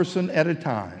one person at a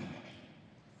time.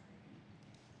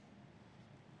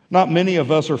 Not many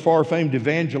of us are far-famed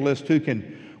evangelists who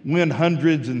can win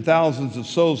hundreds and thousands of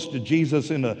souls to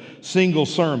Jesus in a single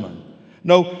sermon.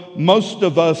 No, most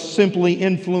of us simply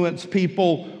influence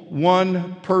people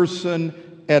one person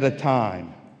at a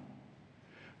time.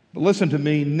 But listen to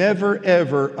me, never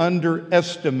ever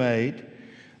underestimate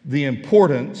the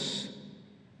importance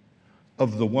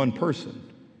of the one person.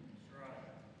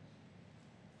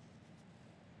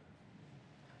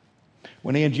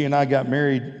 When Angie and I got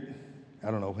married,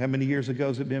 I don't know, how many years ago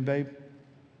has it been, babe?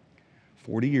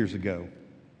 40 years ago.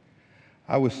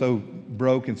 I was so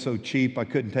broke and so cheap, I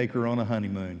couldn't take her on a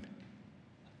honeymoon.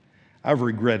 I've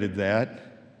regretted that.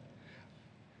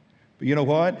 But you know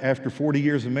what? After 40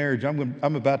 years of marriage,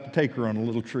 I'm about to take her on a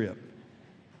little trip.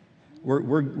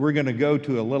 We're going to go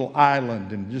to a little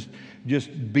island and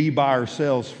just be by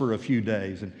ourselves for a few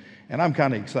days. And I'm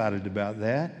kind of excited about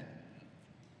that.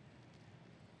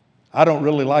 I don't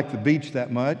really like the beach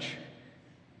that much.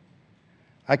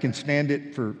 I can stand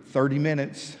it for 30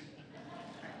 minutes.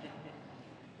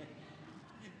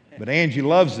 But Angie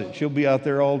loves it. She'll be out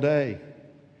there all day.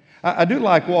 I do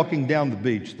like walking down the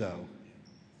beach, though.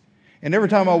 And every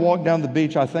time I walk down the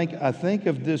beach, I think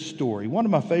of this story. One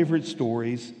of my favorite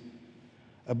stories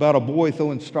about a boy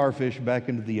throwing starfish back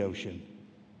into the ocean.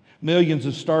 Millions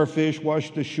of starfish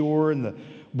washed ashore, and the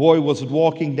boy was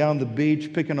walking down the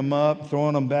beach, picking them up,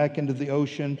 throwing them back into the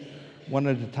ocean, one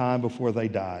at a time before they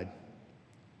died.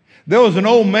 There was an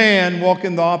old man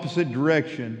walking the opposite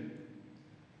direction.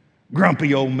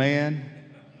 Grumpy old man.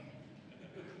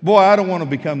 Boy, I don't want to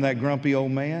become that grumpy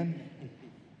old man.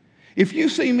 If you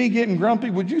see me getting grumpy,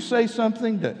 would you say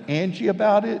something to Angie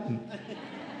about it?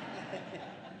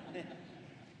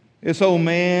 This old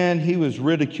man, he was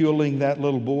ridiculing that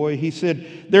little boy. He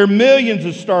said, there are millions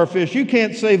of starfish. You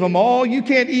can't save them all. You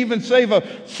can't even save a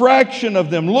fraction of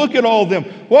them. Look at all of them.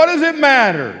 What does it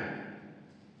matter?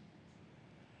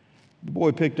 The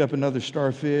boy picked up another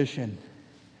starfish and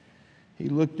he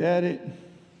looked at it.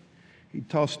 He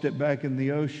tossed it back in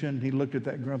the ocean. He looked at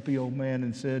that grumpy old man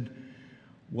and said,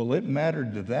 well, it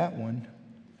mattered to that one.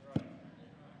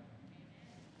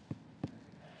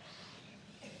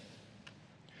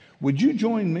 Would you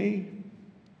join me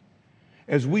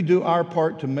as we do our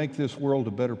part to make this world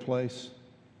a better place?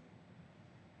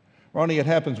 Ronnie, it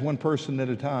happens one person at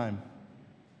a time.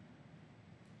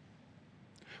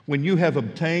 When you have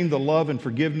obtained the love and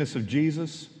forgiveness of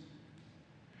Jesus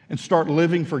and start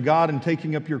living for God and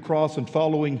taking up your cross and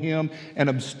following him and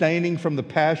abstaining from the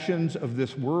passions of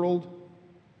this world,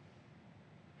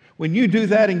 when you do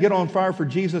that and get on fire for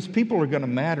Jesus, people are going to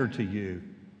matter to you.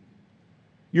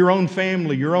 Your own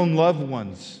family, your own loved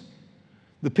ones,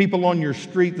 the people on your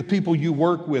street, the people you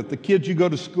work with, the kids you go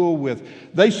to school with,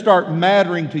 they start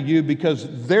mattering to you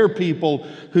because they're people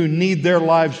who need their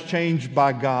lives changed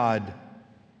by God.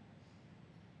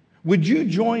 Would you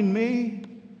join me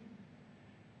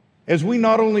As we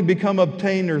not only become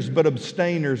obtainers, but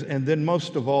abstainers, and then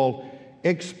most of all,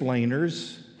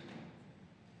 explainers,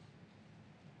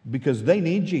 because they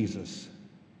need Jesus.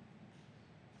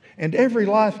 And every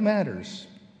life matters.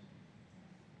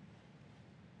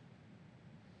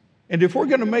 And if we're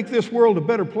going to make this world a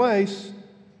better place,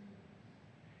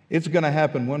 it's going to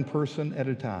happen one person at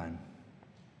a time.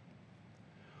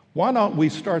 Why don't we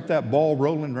start that ball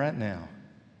rolling right now?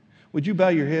 Would you bow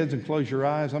your heads and close your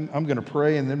eyes? I'm going to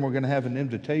pray, and then we're going to have an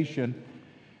invitation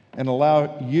and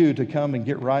allow you to come and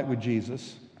get right with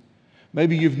Jesus.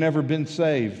 Maybe you've never been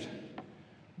saved.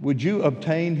 Would you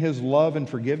obtain His love and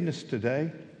forgiveness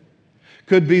today?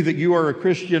 Could be that you are a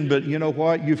Christian, but you know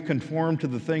what? You've conformed to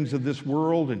the things of this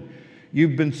world, and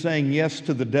you've been saying yes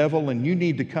to the devil, and you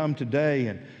need to come today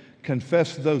and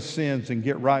confess those sins and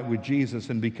get right with Jesus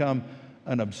and become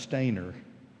an abstainer.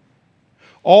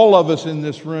 All of us in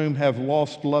this room have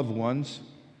lost loved ones.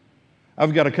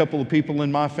 I've got a couple of people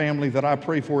in my family that I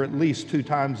pray for at least 2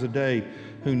 times a day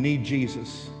who need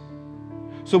Jesus.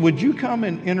 So would you come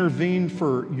and intervene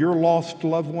for your lost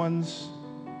loved ones?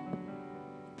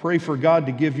 Pray for God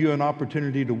to give you an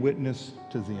opportunity to witness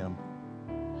to them.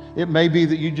 It may be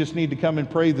that you just need to come and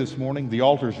pray this morning. The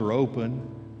altars are open.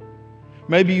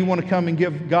 Maybe you want to come and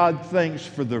give God thanks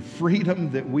for the freedom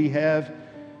that we have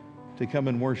to come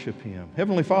and worship Him.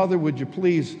 Heavenly Father, would you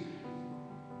please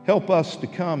help us to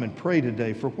come and pray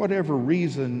today for whatever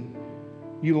reason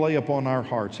you lay upon our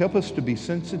hearts. Help us to be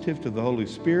sensitive to the Holy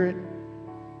Spirit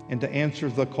and to answer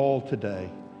the call today.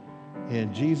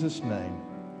 In Jesus' name,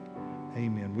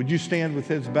 amen. Would you stand with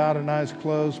heads bowed and eyes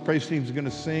closed? Praise team's going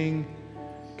to sing.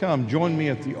 Come, join me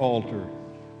at the altar.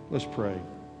 Let's pray.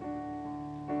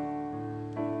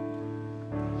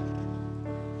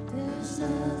 There's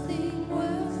nothing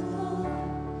worth more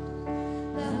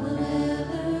that will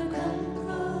ever come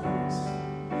close.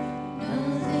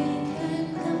 Nothing can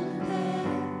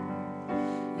compare.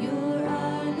 You're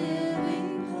our living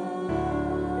hope.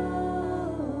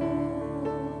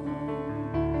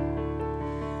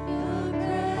 Your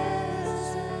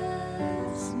presence,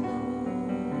 Lord.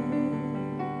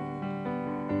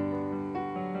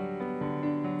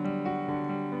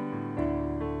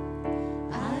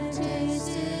 I've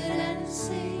tasted and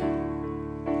seen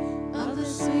of the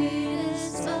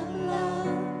sweetest of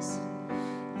loves,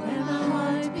 where my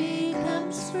heart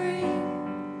becomes free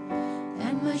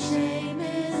and my shame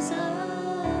is undone.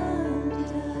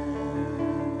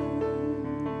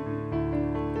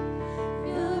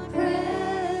 Your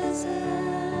presence,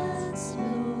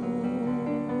 Lord.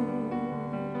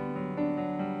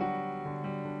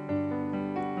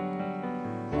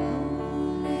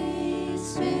 Holy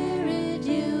Spirit,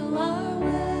 you are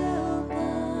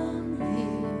welcome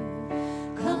here.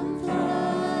 Come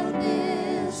flood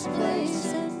this place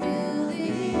and fill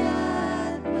the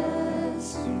atmosphere.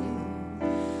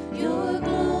 Your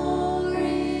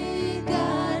glory,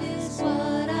 God, is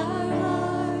what our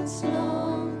hearts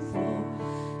long for,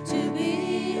 to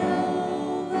be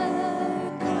overcome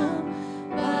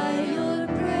by your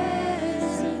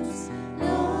presence,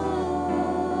 Lord.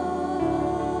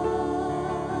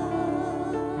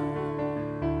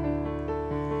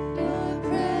 Your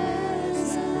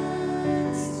presence,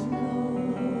 Lord.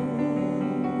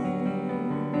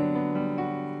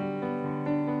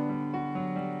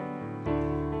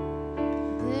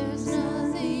 There's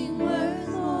nothing worth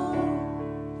more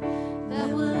that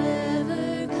will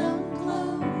ever come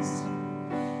close.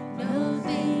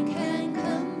 Nothing can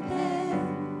compare.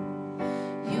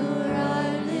 You're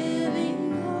our living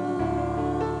hope.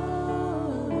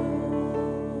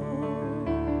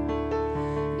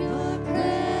 Your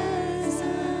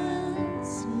presence,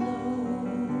 Lord.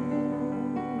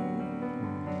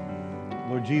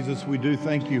 Lord Jesus, we do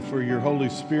thank you for your Holy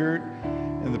Spirit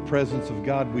and the presence of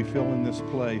God we feel in this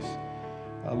place.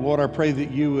 Lord, I pray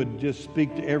that you would just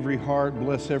speak to every heart,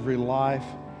 bless every life.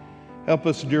 Help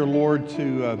us, dear Lord,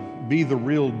 to be the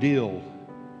real deal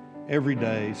every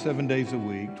day, 7 days a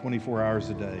week, 24 hours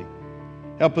a day.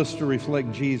 Help us to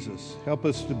reflect Jesus. Help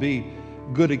us to be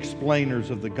good explainers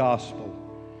of the gospel.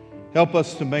 Help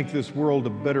us to make this world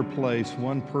a better place,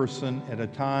 one person at a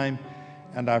time.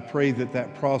 And I pray that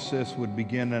that process would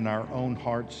begin in our own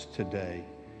hearts today.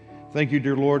 Thank you,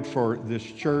 dear Lord, for this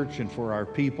church and for our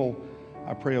people.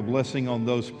 I pray a blessing on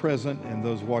those present and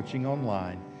those watching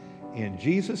online. In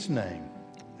Jesus' name,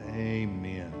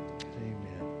 amen.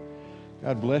 Amen.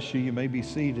 God bless you. You may be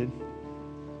seated.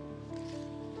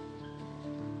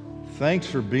 Thanks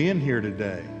for being here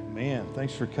today. Man,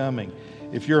 thanks for coming.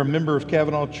 If you're a member of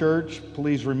Cavanaugh Church,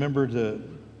 please remember to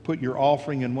put your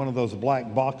offering in one of those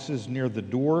black boxes near the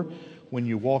door when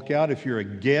you walk out. If you're a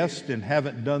guest and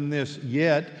haven't done this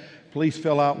yet, please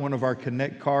fill out one of our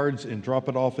Connect cards and drop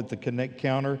it off at the Connect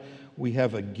counter. We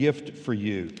have a gift for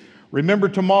you. Remember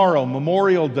tomorrow,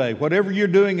 Memorial Day. Whatever you're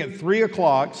doing at 3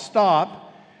 o'clock,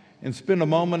 stop and spend a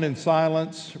moment in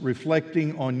silence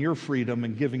reflecting on your freedom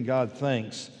and giving God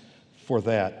thanks for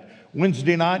that.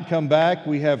 Wednesday night, come back.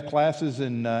 We have classes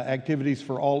and activities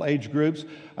for all age groups.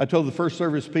 I told the first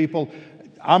service people,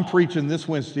 I'm preaching this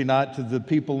Wednesday night to the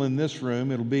people in this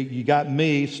room. It'll be, you got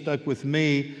me, stuck with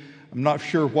me. I'm not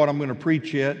sure what I'm going to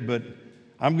preach yet, but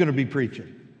I'm going to be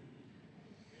preaching.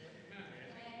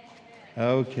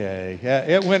 Okay. Yeah,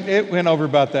 it went over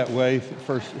about that way,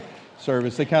 first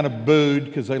service. They kind of booed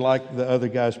because they liked the other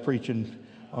guys preaching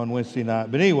on Wednesday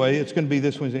night. But anyway, it's going to be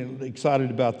this Wednesday.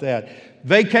 Excited about that.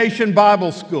 Vacation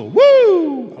Bible School.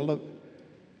 Woo!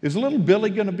 Is little Billy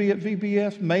going to be at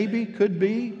VBS? Maybe, could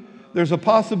be. There's a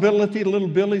possibility little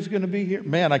Billy's going to be here.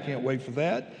 Man, I can't wait for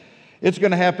that. It's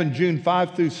going to happen June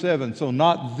 5 through 7. So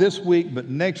not this week, but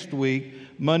next week,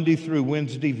 Monday through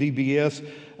Wednesday,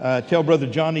 VBS. Tell Brother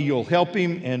Johnny you'll help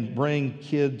him and bring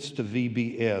kids to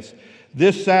VBS.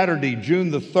 This Saturday,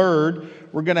 June the 3rd,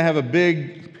 we're going to have a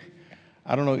big,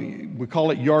 I don't know, we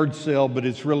call it yard sale, but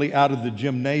it's really out of the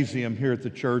gymnasium here at the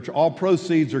church. All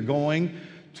proceeds are going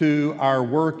to our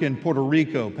work in Puerto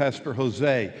Rico, Pastor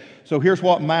Jose. So here's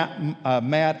what Matt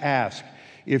asked.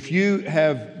 If you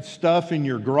have stuff in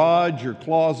your garage, your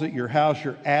closet, your house,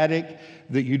 your attic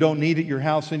that you don't need at your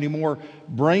house anymore,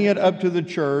 bring it up to the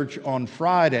church on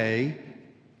Friday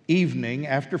evening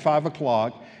after 5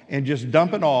 o'clock and just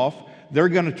dump it off. They're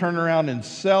going to turn around and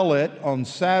sell it on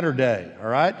Saturday, all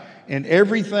right? And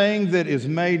everything that is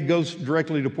made goes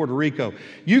directly to Puerto Rico.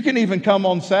 You can even come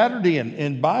on Saturday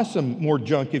and buy some more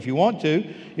junk if you want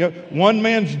to. You know, one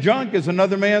man's junk is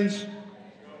another man's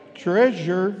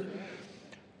treasure.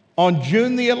 On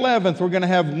June the 11th, we're going to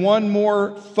have one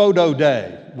more photo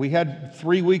day. We had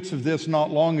 3 weeks of this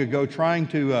not long ago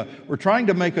we're trying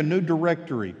to make a new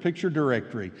directory, picture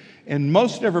directory. And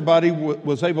most everybody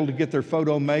was able to get their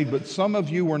photo made, but some of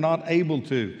you were not able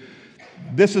to.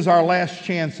 This is our last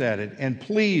chance at it. And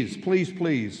please, please,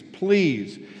 please,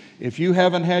 please, if you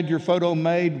haven't had your photo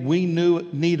made, we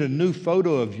need a new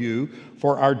photo of you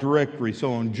for our directory.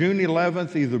 So on June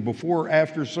 11th, either before or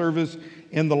after service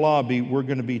in the lobby, we're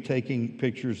going to be taking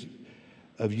pictures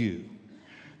of you.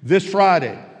 This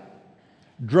Friday,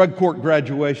 drug court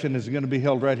graduation is going to be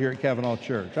held right here at Cavanaugh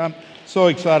Church. I'm so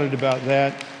excited about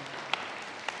that.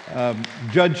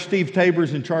 Judge Steve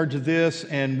Tabor's in charge of this,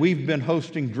 and we've been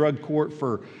hosting drug court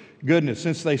for goodness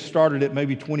since they started it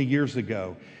maybe 20 years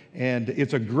ago. And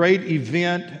it's a great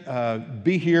event.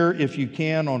 Be here if you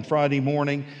can on Friday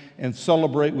morning and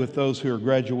celebrate with those who are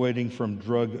graduating from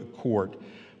drug court.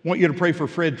 I want you to pray for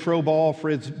Fred Troball.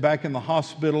 Fred's back in the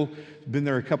hospital. Been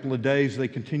there a couple of days. They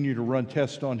continue to run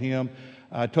tests on him.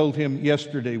 I told him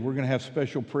yesterday we're going to have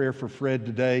special prayer for Fred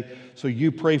today. So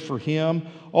you pray for him.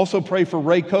 Also pray for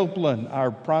Ray Copeland, our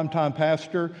primetime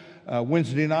pastor.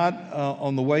 Wednesday night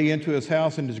on the way into his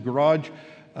house in his garage,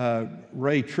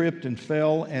 Ray tripped and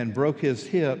fell and broke his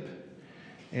hip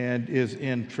and is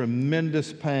in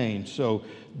tremendous pain. So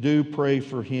do pray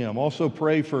for him. Also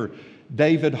pray for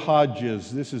David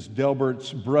Hodges. This is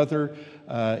Delbert's brother.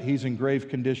 He's in grave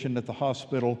condition at the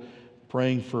hospital,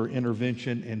 praying for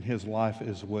intervention in his life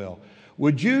as well.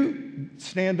 Would you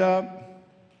stand up?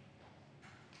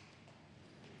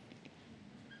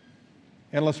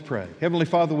 And let's pray. Heavenly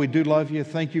Father, we do love you.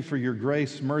 Thank you for your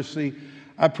grace, mercy.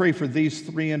 I pray for these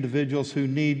three individuals who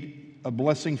need a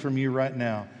blessing from you right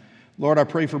now. Lord, I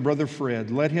pray for Brother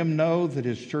Fred. Let him know that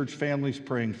his church family is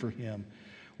praying for him.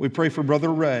 We pray for Brother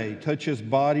Ray. Touch his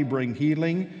body, bring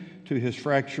healing to his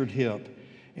fractured hip.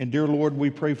 And dear Lord, we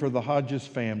pray for the Hodges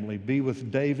family. Be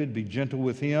with David, be gentle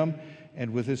with him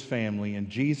and with his family. In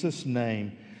Jesus'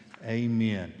 name,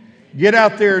 amen. Get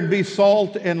out there and be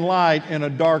salt and light in a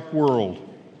dark world.